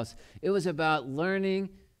gingerbread house. It was about learning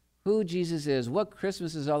who Jesus is, what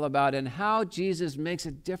Christmas is all about, and how Jesus makes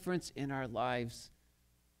a difference in our lives.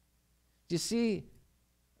 Do you see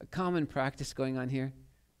a common practice going on here?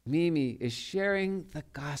 Mimi is sharing the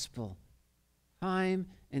gospel time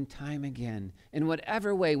and time again, in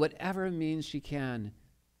whatever way, whatever means she can.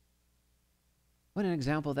 What an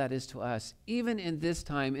example that is to us. Even in this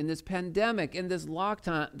time, in this pandemic, in this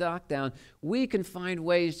lockdown, we can find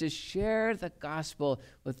ways to share the gospel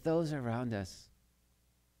with those around us.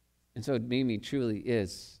 And so Mimi truly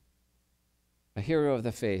is a hero of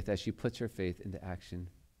the faith as she puts her faith into action.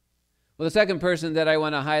 Well, the second person that I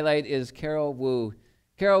want to highlight is Carol Wu.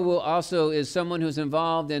 Carol Wu also is someone who's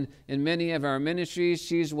involved in many of our ministries.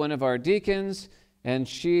 She's one of our deacons, and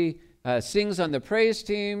she sings on the praise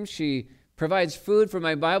team. She provides food for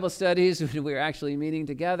my Bible studies when we're actually meeting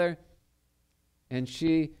together. And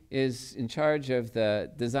she is in charge of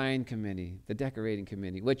the design committee, the decorating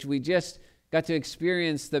committee, which we just got to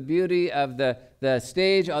experience the beauty of the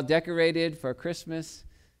stage all decorated for Christmas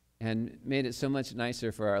and made it so much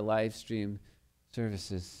nicer for our live stream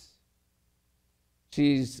services.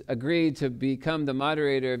 She's agreed to become the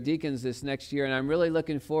moderator of deacons this next year, and I'm really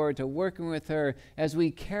looking forward to working with her as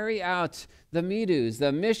we carry out the MIDUs,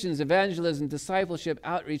 the missions, evangelism, discipleship,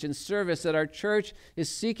 outreach, and service that our church is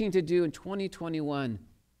seeking to do in 2021.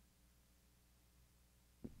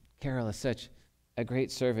 Carol is such a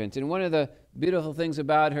great servant, and one of the beautiful things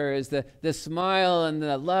about her is the smile and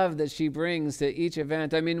the love that she brings to each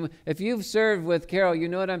event. I mean, if you've served with Carol, you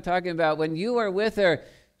know what I'm talking about. When you are with her,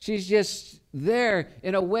 she's just there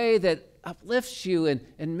in a way that uplifts you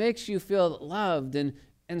and makes you feel loved and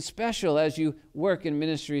special as you work in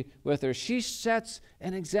ministry with her. She sets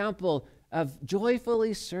an example of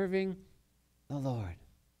joyfully serving the Lord.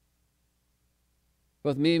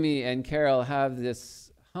 Both Mimi and Carol have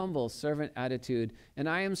this humble servant attitude, and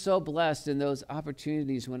I am so blessed in those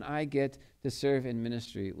opportunities when I get to serve in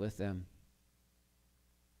ministry with them.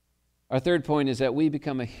 Our third point is that we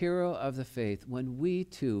become a hero of the faith when we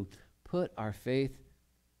too put our faith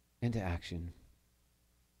into action.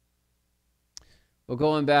 Well,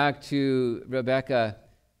 going back to Rebekah,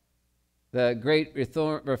 the great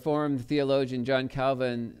Reformed theologian John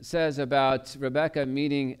Calvin says about Rebekah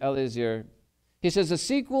meeting Eliezer, he says, the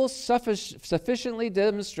sequel sufficiently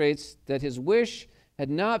demonstrates that his wish had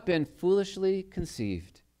not been foolishly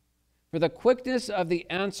conceived. For the quickness of the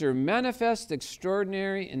answer manifests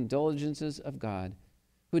extraordinary indulgences of God,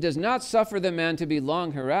 who does not suffer the man to be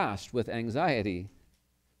long harassed with anxiety.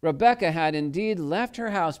 Rebekah had indeed left her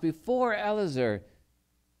house before Eliezer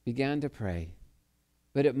began to pray.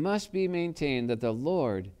 But it must be maintained that the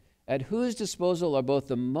Lord, at whose disposal are both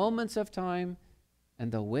the moments of time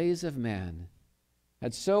and the ways of man,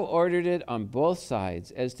 had so ordered it on both sides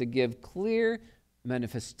as to give clear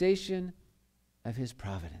manifestation of his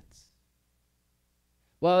providence.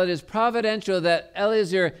 Well, it is providential that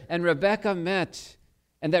Eliezer and Rebekah met,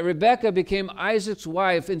 and that Rebekah became Isaac's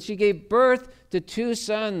wife, and she gave birth to 2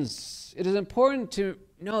 sons. It is important to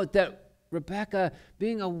note that Rebekah,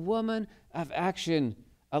 being a woman of action,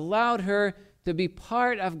 allowed her to be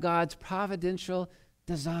part of God's providential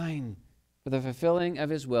design for the fulfilling of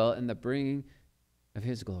his will and the bringing of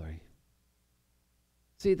his glory.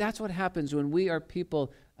 See, that's what happens when we are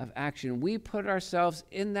people of action. We put ourselves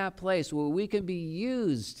in that place where we can be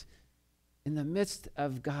used in the midst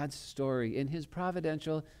of God's story, in his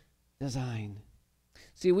providential design.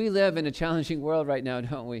 See, we live in a challenging world right now,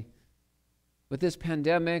 don't we? With this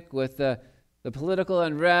pandemic, with the political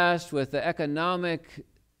unrest, with the economic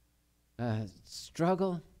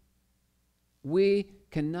struggle, we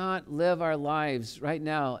cannot live our lives right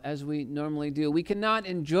now as we normally do. We cannot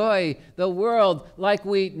enjoy the world like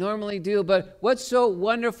we normally do. But what's so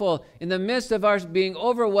wonderful in the midst of our being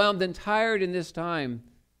overwhelmed and tired in this time,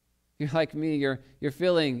 you're like me, you're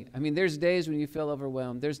feeling, there's days when you feel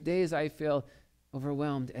overwhelmed. There's days I feel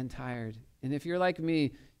overwhelmed and tired. And if you're like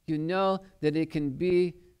me, you know that it can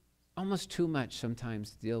be almost too much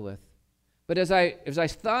sometimes to deal with. But as I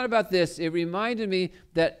thought about this, it reminded me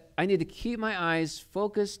that I need to keep my eyes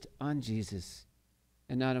focused on Jesus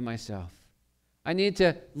and not on myself. I need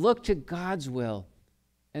to look to God's will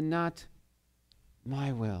and not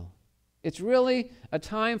my will. It's really a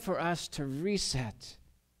time for us to reset.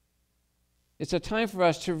 It's a time for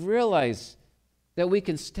us to realize that we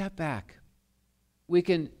can step back. We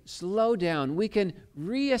can slow down. We can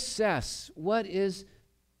reassess what is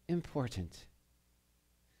important.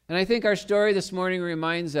 And I think our story this morning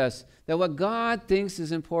reminds us that what God thinks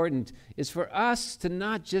is important is for us to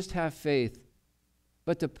not just have faith,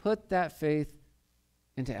 but to put that faith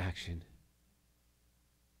into action.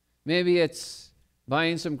 Maybe it's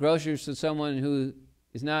buying some groceries to someone who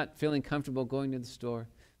is not feeling comfortable going to the store.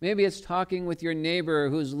 Maybe it's talking with your neighbor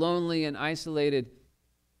who's lonely and isolated.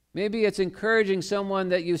 Maybe it's encouraging someone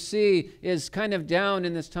that you see is kind of down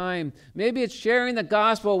in this time. Maybe it's sharing the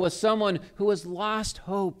gospel with someone who has lost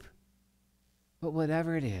hope. But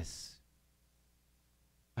whatever it is,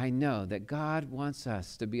 I know that God wants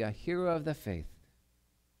us to be a hero of the faith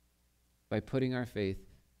by putting our faith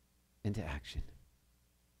into action.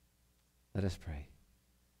 Let us pray.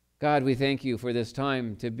 God, we thank you for this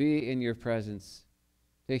time to be in your presence,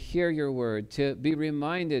 to hear your word, to be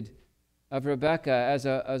reminded of Rebekah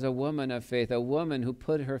as a woman of faith, a woman who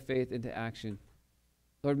put her faith into action.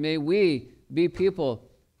 Lord, may we be people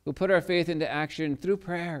who put our faith into action through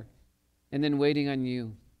prayer and then waiting on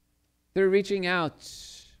you, through reaching out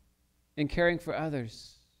and caring for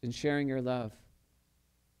others and sharing your love,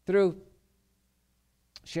 through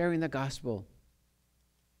sharing the gospel,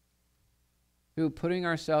 through putting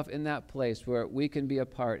ourselves in that place where we can be a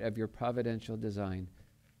part of your providential design.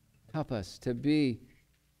 Help us to be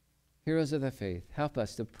heroes of the faith. Help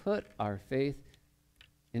us to put our faith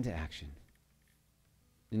into action.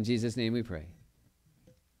 In Jesus' name we pray.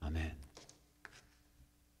 Amen.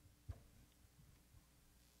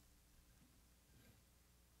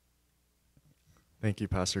 Thank you,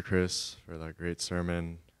 Pastor Chris, for that great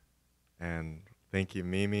sermon. And thank you,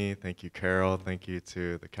 Mimi. Thank you, Carol. Thank you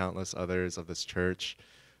to the countless others of this church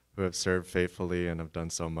who have served faithfully and have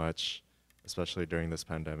done so much, especially during this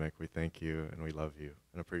pandemic. We thank you and we love you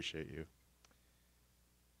and appreciate you.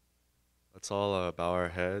 Let's all bow our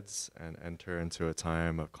heads and enter into a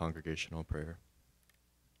time of congregational prayer.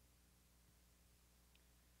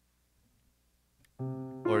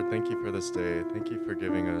 Lord, thank you for this day. Thank you for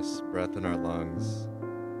giving us breath in our lungs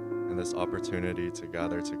and this opportunity to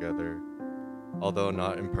gather together, although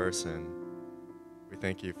not in person. We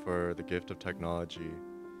thank you for the gift of technology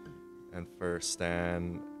and for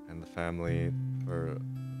Stan and the family for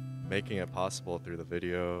making it possible through the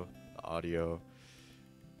video, the audio,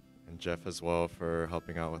 and Jeff as well for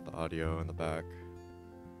helping out with the audio in the back.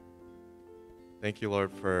 Thank you,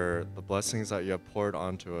 Lord, for the blessings that you have poured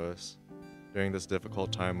onto us during this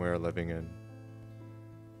difficult time we are living in.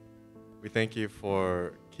 We thank you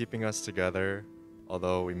for keeping us together,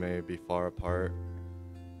 although we may be far apart.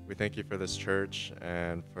 We thank you for this church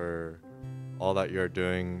and for all that you are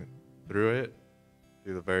doing through it,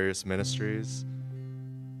 through the various ministries,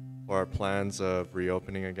 for our plans of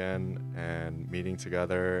reopening again and meeting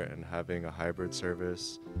together and having a hybrid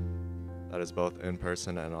service that is both in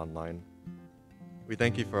person and online. We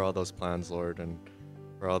thank you for all those plans, Lord, and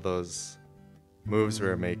for all those moves we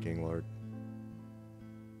are making, Lord.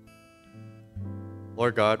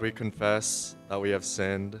 Lord God, we confess that we have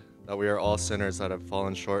sinned, that we are all sinners that have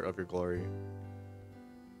fallen short of your glory.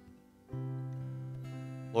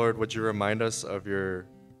 Lord, would you remind us of your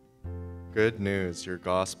good news, your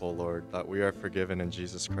gospel, Lord, that we are forgiven in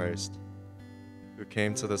Jesus Christ, who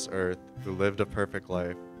came to this earth, who lived a perfect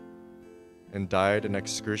life, and died an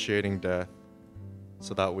excruciating death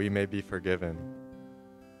so that we may be forgiven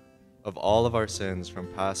of all of our sins from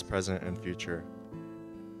past, present, and future.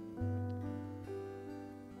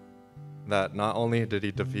 That not only did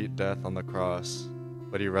he defeat death on the cross,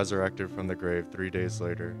 but he resurrected from the grave 3 days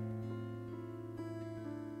later.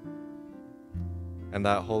 And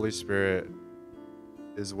that Holy Spirit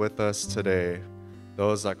is with us today.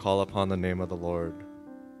 Those that call upon the name of the Lord,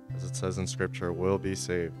 as it says in Scripture, will be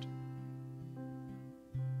saved.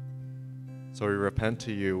 So we repent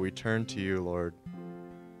to you, we turn to you, Lord,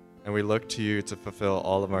 and we look to you to fulfill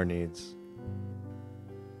all of our needs.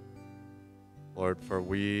 Lord, for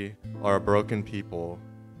we are a broken people,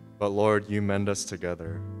 but Lord, you mend us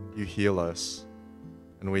together, you heal us,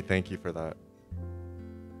 and we thank you for that.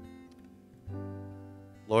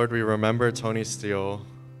 Lord, we remember Tony Steele,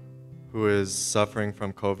 who is suffering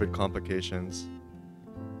from COVID complications.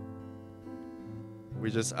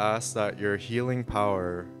 We just ask that your healing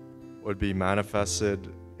power would be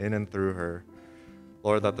manifested in and through her.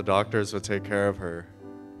 Lord, that the doctors would take care of her,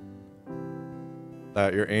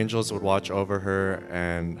 that your angels would watch over her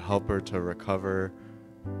and help her to recover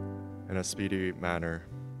in a speedy manner.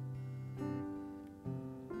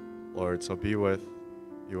 Lord, so be with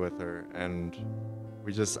her, and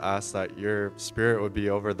we just ask that your spirit would be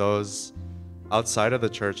over those outside of the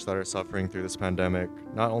church that are suffering through this pandemic,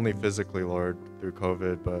 not only physically, Lord, through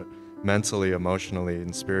COVID, but mentally, emotionally,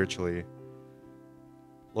 and spiritually.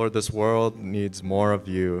 Lord, this world needs more of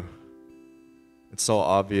you. It's so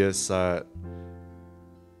obvious that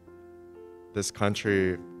this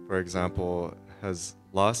country, for example, has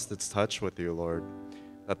lost its touch with you, Lord.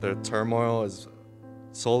 That the turmoil is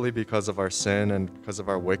solely because of our sin and because of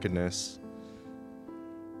our wickedness.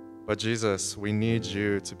 But Jesus, we need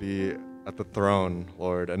you to be at the throne,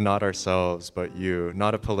 Lord, and not ourselves, but you,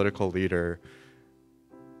 not a political leader,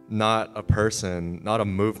 not a person, not a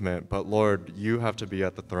movement, but Lord, you have to be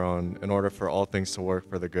at the throne in order for all things to work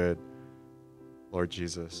for the good, Lord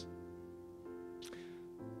Jesus.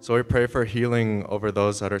 So we pray for healing over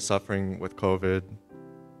those that are suffering with COVID,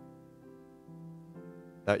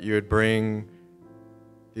 that you would bring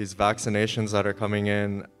these vaccinations that are coming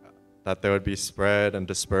in, that they would be spread and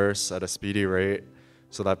dispersed at a speedy rate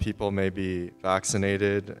so that people may be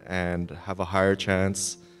vaccinated and have a higher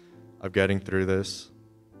chance of getting through this.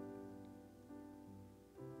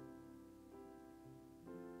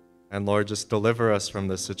 And Lord, just deliver us from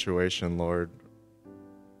this situation, Lord.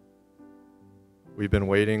 We've been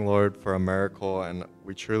waiting, Lord, for a miracle, and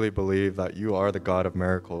we truly believe that you are the God of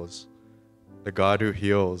miracles, the God who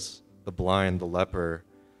heals the blind, the leper,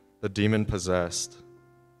 the demon-possessed,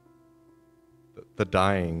 the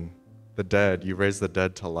dying, the dead. You raise the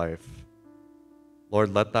dead to life.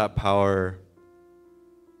 Lord, let that power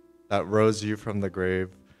that rose you from the grave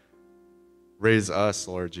raise us,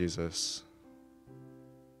 Lord Jesus.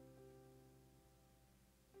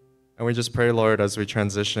 And we just pray, Lord, as we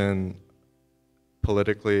transition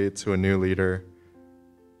politically to a new leader,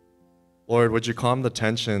 Lord, would you calm the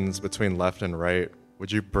tensions between left and right?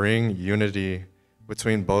 Would you bring unity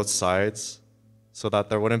between both sides so that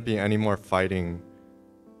there wouldn't be any more fighting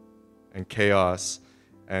and chaos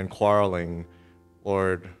and quarreling?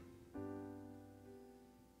 Lord,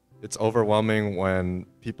 it's overwhelming when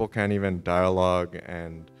people can't even dialogue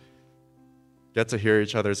and get to hear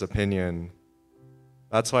each other's opinion.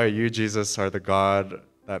 That's why you, Jesus, are the God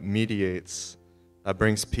that mediates, that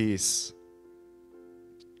brings peace.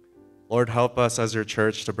 Lord, help us as your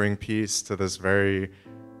church to bring peace to this very,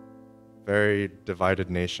 very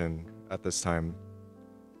divided nation at this time.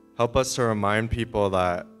 Help us to remind people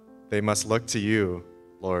that they must look to you,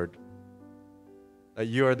 Lord, that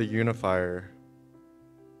you are the unifier.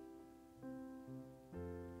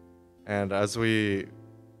 And as we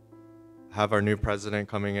have our new president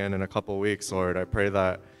coming in a couple weeks, Lord, I pray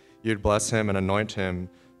that you'd bless him and anoint him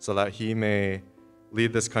so that he may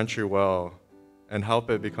lead this country well and help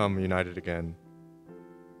it become united again.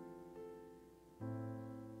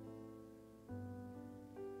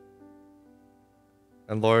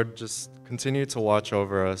 And Lord, just continue to watch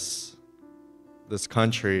over us, this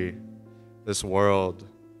country, this world.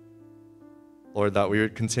 Lord, that we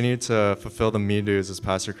would continue to fulfill the me do's, as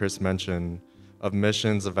Pastor Chris mentioned, of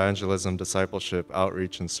missions, evangelism, discipleship,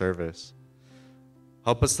 outreach, and service.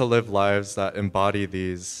 Help us to live lives that embody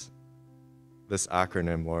this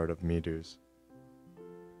acronym, Lord, of me do's.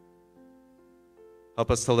 Help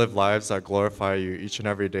us to live lives that glorify you each and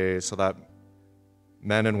every day so that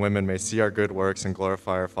men and women may see our good works and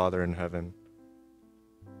glorify our Father in heaven.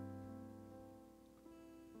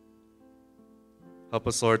 Help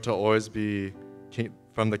us, Lord, to always be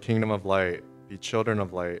from the kingdom of light, be children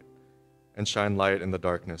of light, and shine light in the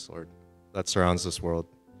darkness, Lord, that surrounds this world.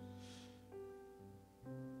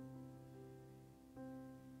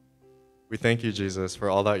 We thank you, Jesus, for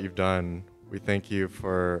all that you've done. We thank you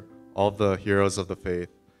for all the heroes of the faith,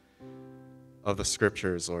 of the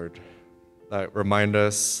scriptures, Lord, that remind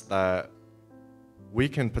us that we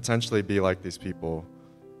can potentially be like these people,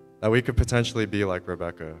 that we could potentially be like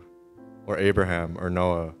Rebekah or Abraham or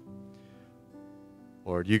Noah.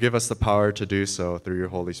 Lord, you give us the power to do so through your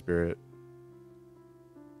Holy Spirit.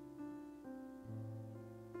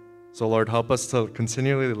 So, Lord, help us to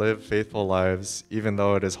continually live faithful lives, even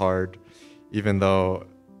though it is hard, even though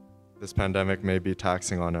this pandemic may be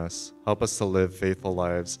taxing on us. Help us to live faithful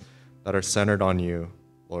lives that are centered on you,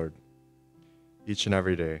 Lord, each and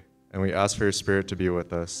every day. And we ask for your Spirit to be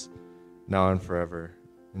with us now and forever.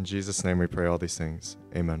 In Jesus' name we pray all these things.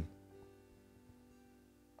 Amen.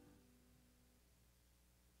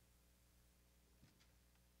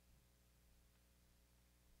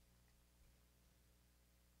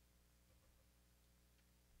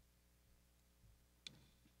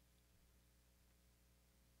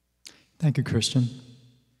 Thank you, Christian.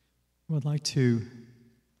 I would like to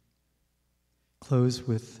close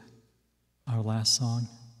with our last song,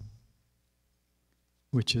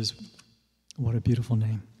 which is What a Beautiful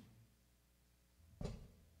Name.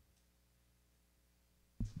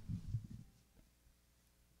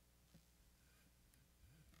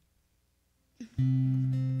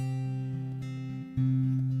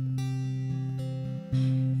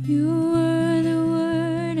 You were the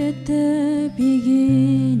Word at the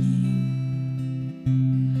beginning,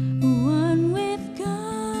 one with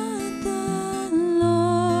God the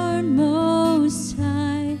Lord Most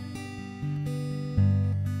High.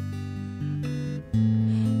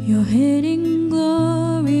 Your hidden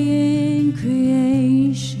glory in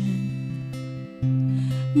creation,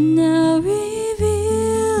 now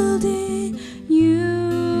revealed in you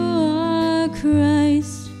are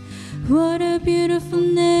Christ. What a beautiful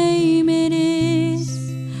name it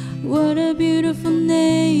is. What a beautiful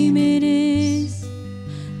name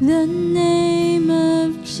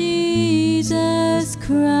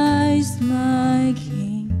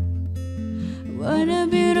What a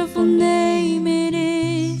beautiful name it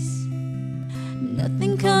is.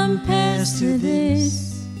 Nothing compares to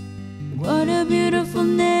this. What a beautiful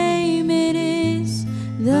name it is.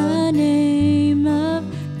 The name of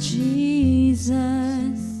Jesus.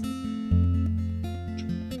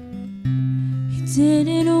 He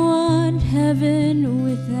didn't want heaven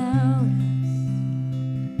without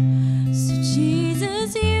us. So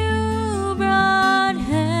Jesus, you brought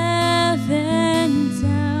heaven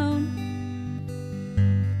down.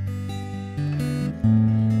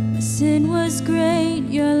 My sin was great,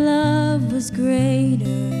 your love was greater.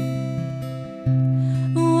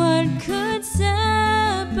 What could separate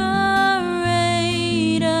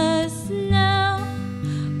us now?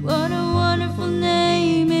 What a wonderful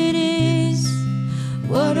name it is.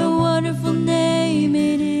 What a wonderful name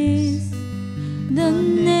it is. The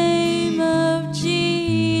name of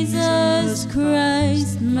Jesus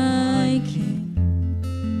Christ, my King.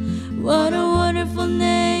 What a wonderful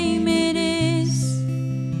name it is.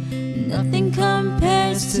 Nothing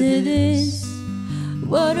compares to this.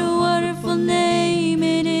 What a wonderful name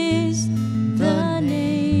it is. The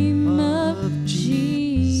name of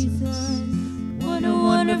Jesus. What a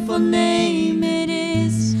wonderful name it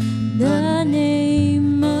is. The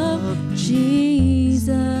name of Jesus.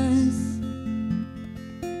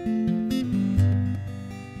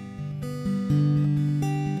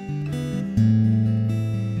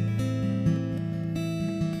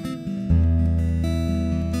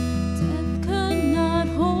 Death could not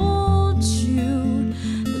hold you.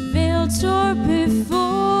 The veil tore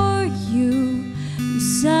before you. You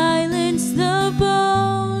silenced the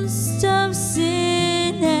boast of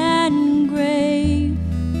sin and grave.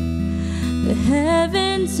 The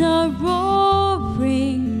heavens are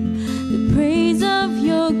roaring the praise of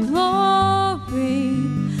your glory.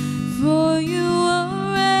 For you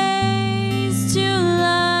are raised to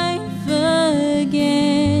life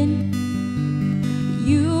again.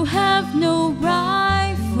 You have no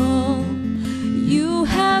rival, you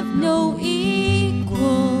have no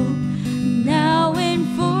equal. Now and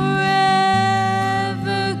forever,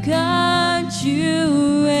 God,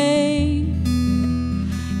 you reign.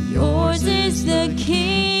 Yours is the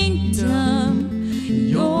kingdom,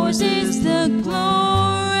 yours is the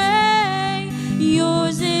glory,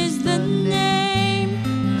 yours is the name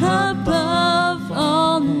above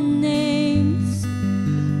all names.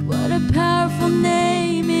 What a powerful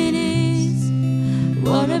name it is.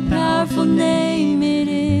 What a powerful name it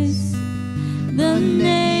is. The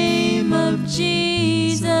name of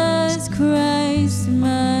Jesus Christ,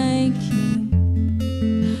 my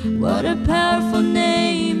King. What a powerful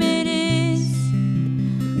name it is.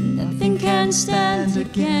 Nothing can stand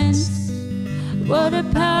against. What a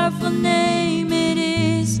powerful name it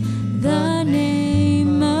is. The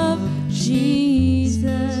name of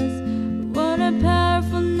Jesus. What a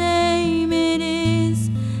powerful name it is.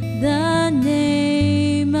 The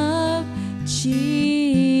name of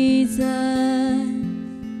Jesus.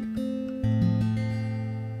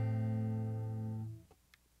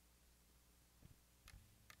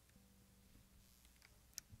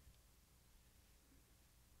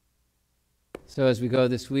 So as we go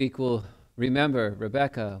this week, we'll remember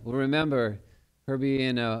Rebekah. We'll remember her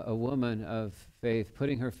being a woman of faith,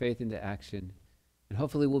 putting her faith into action. And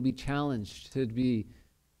hopefully we'll be challenged to be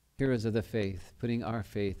heroes of the faith, putting our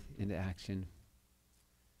faith into action.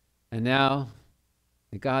 And now,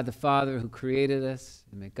 may God the Father who created us,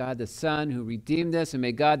 and may God the Son who redeemed us, and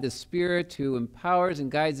may God the Spirit who empowers and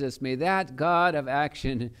guides us, may that God of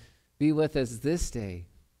action be with us this day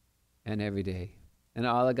and every day. And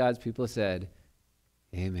all of God's people said,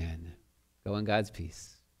 amen. Go in God's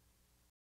peace.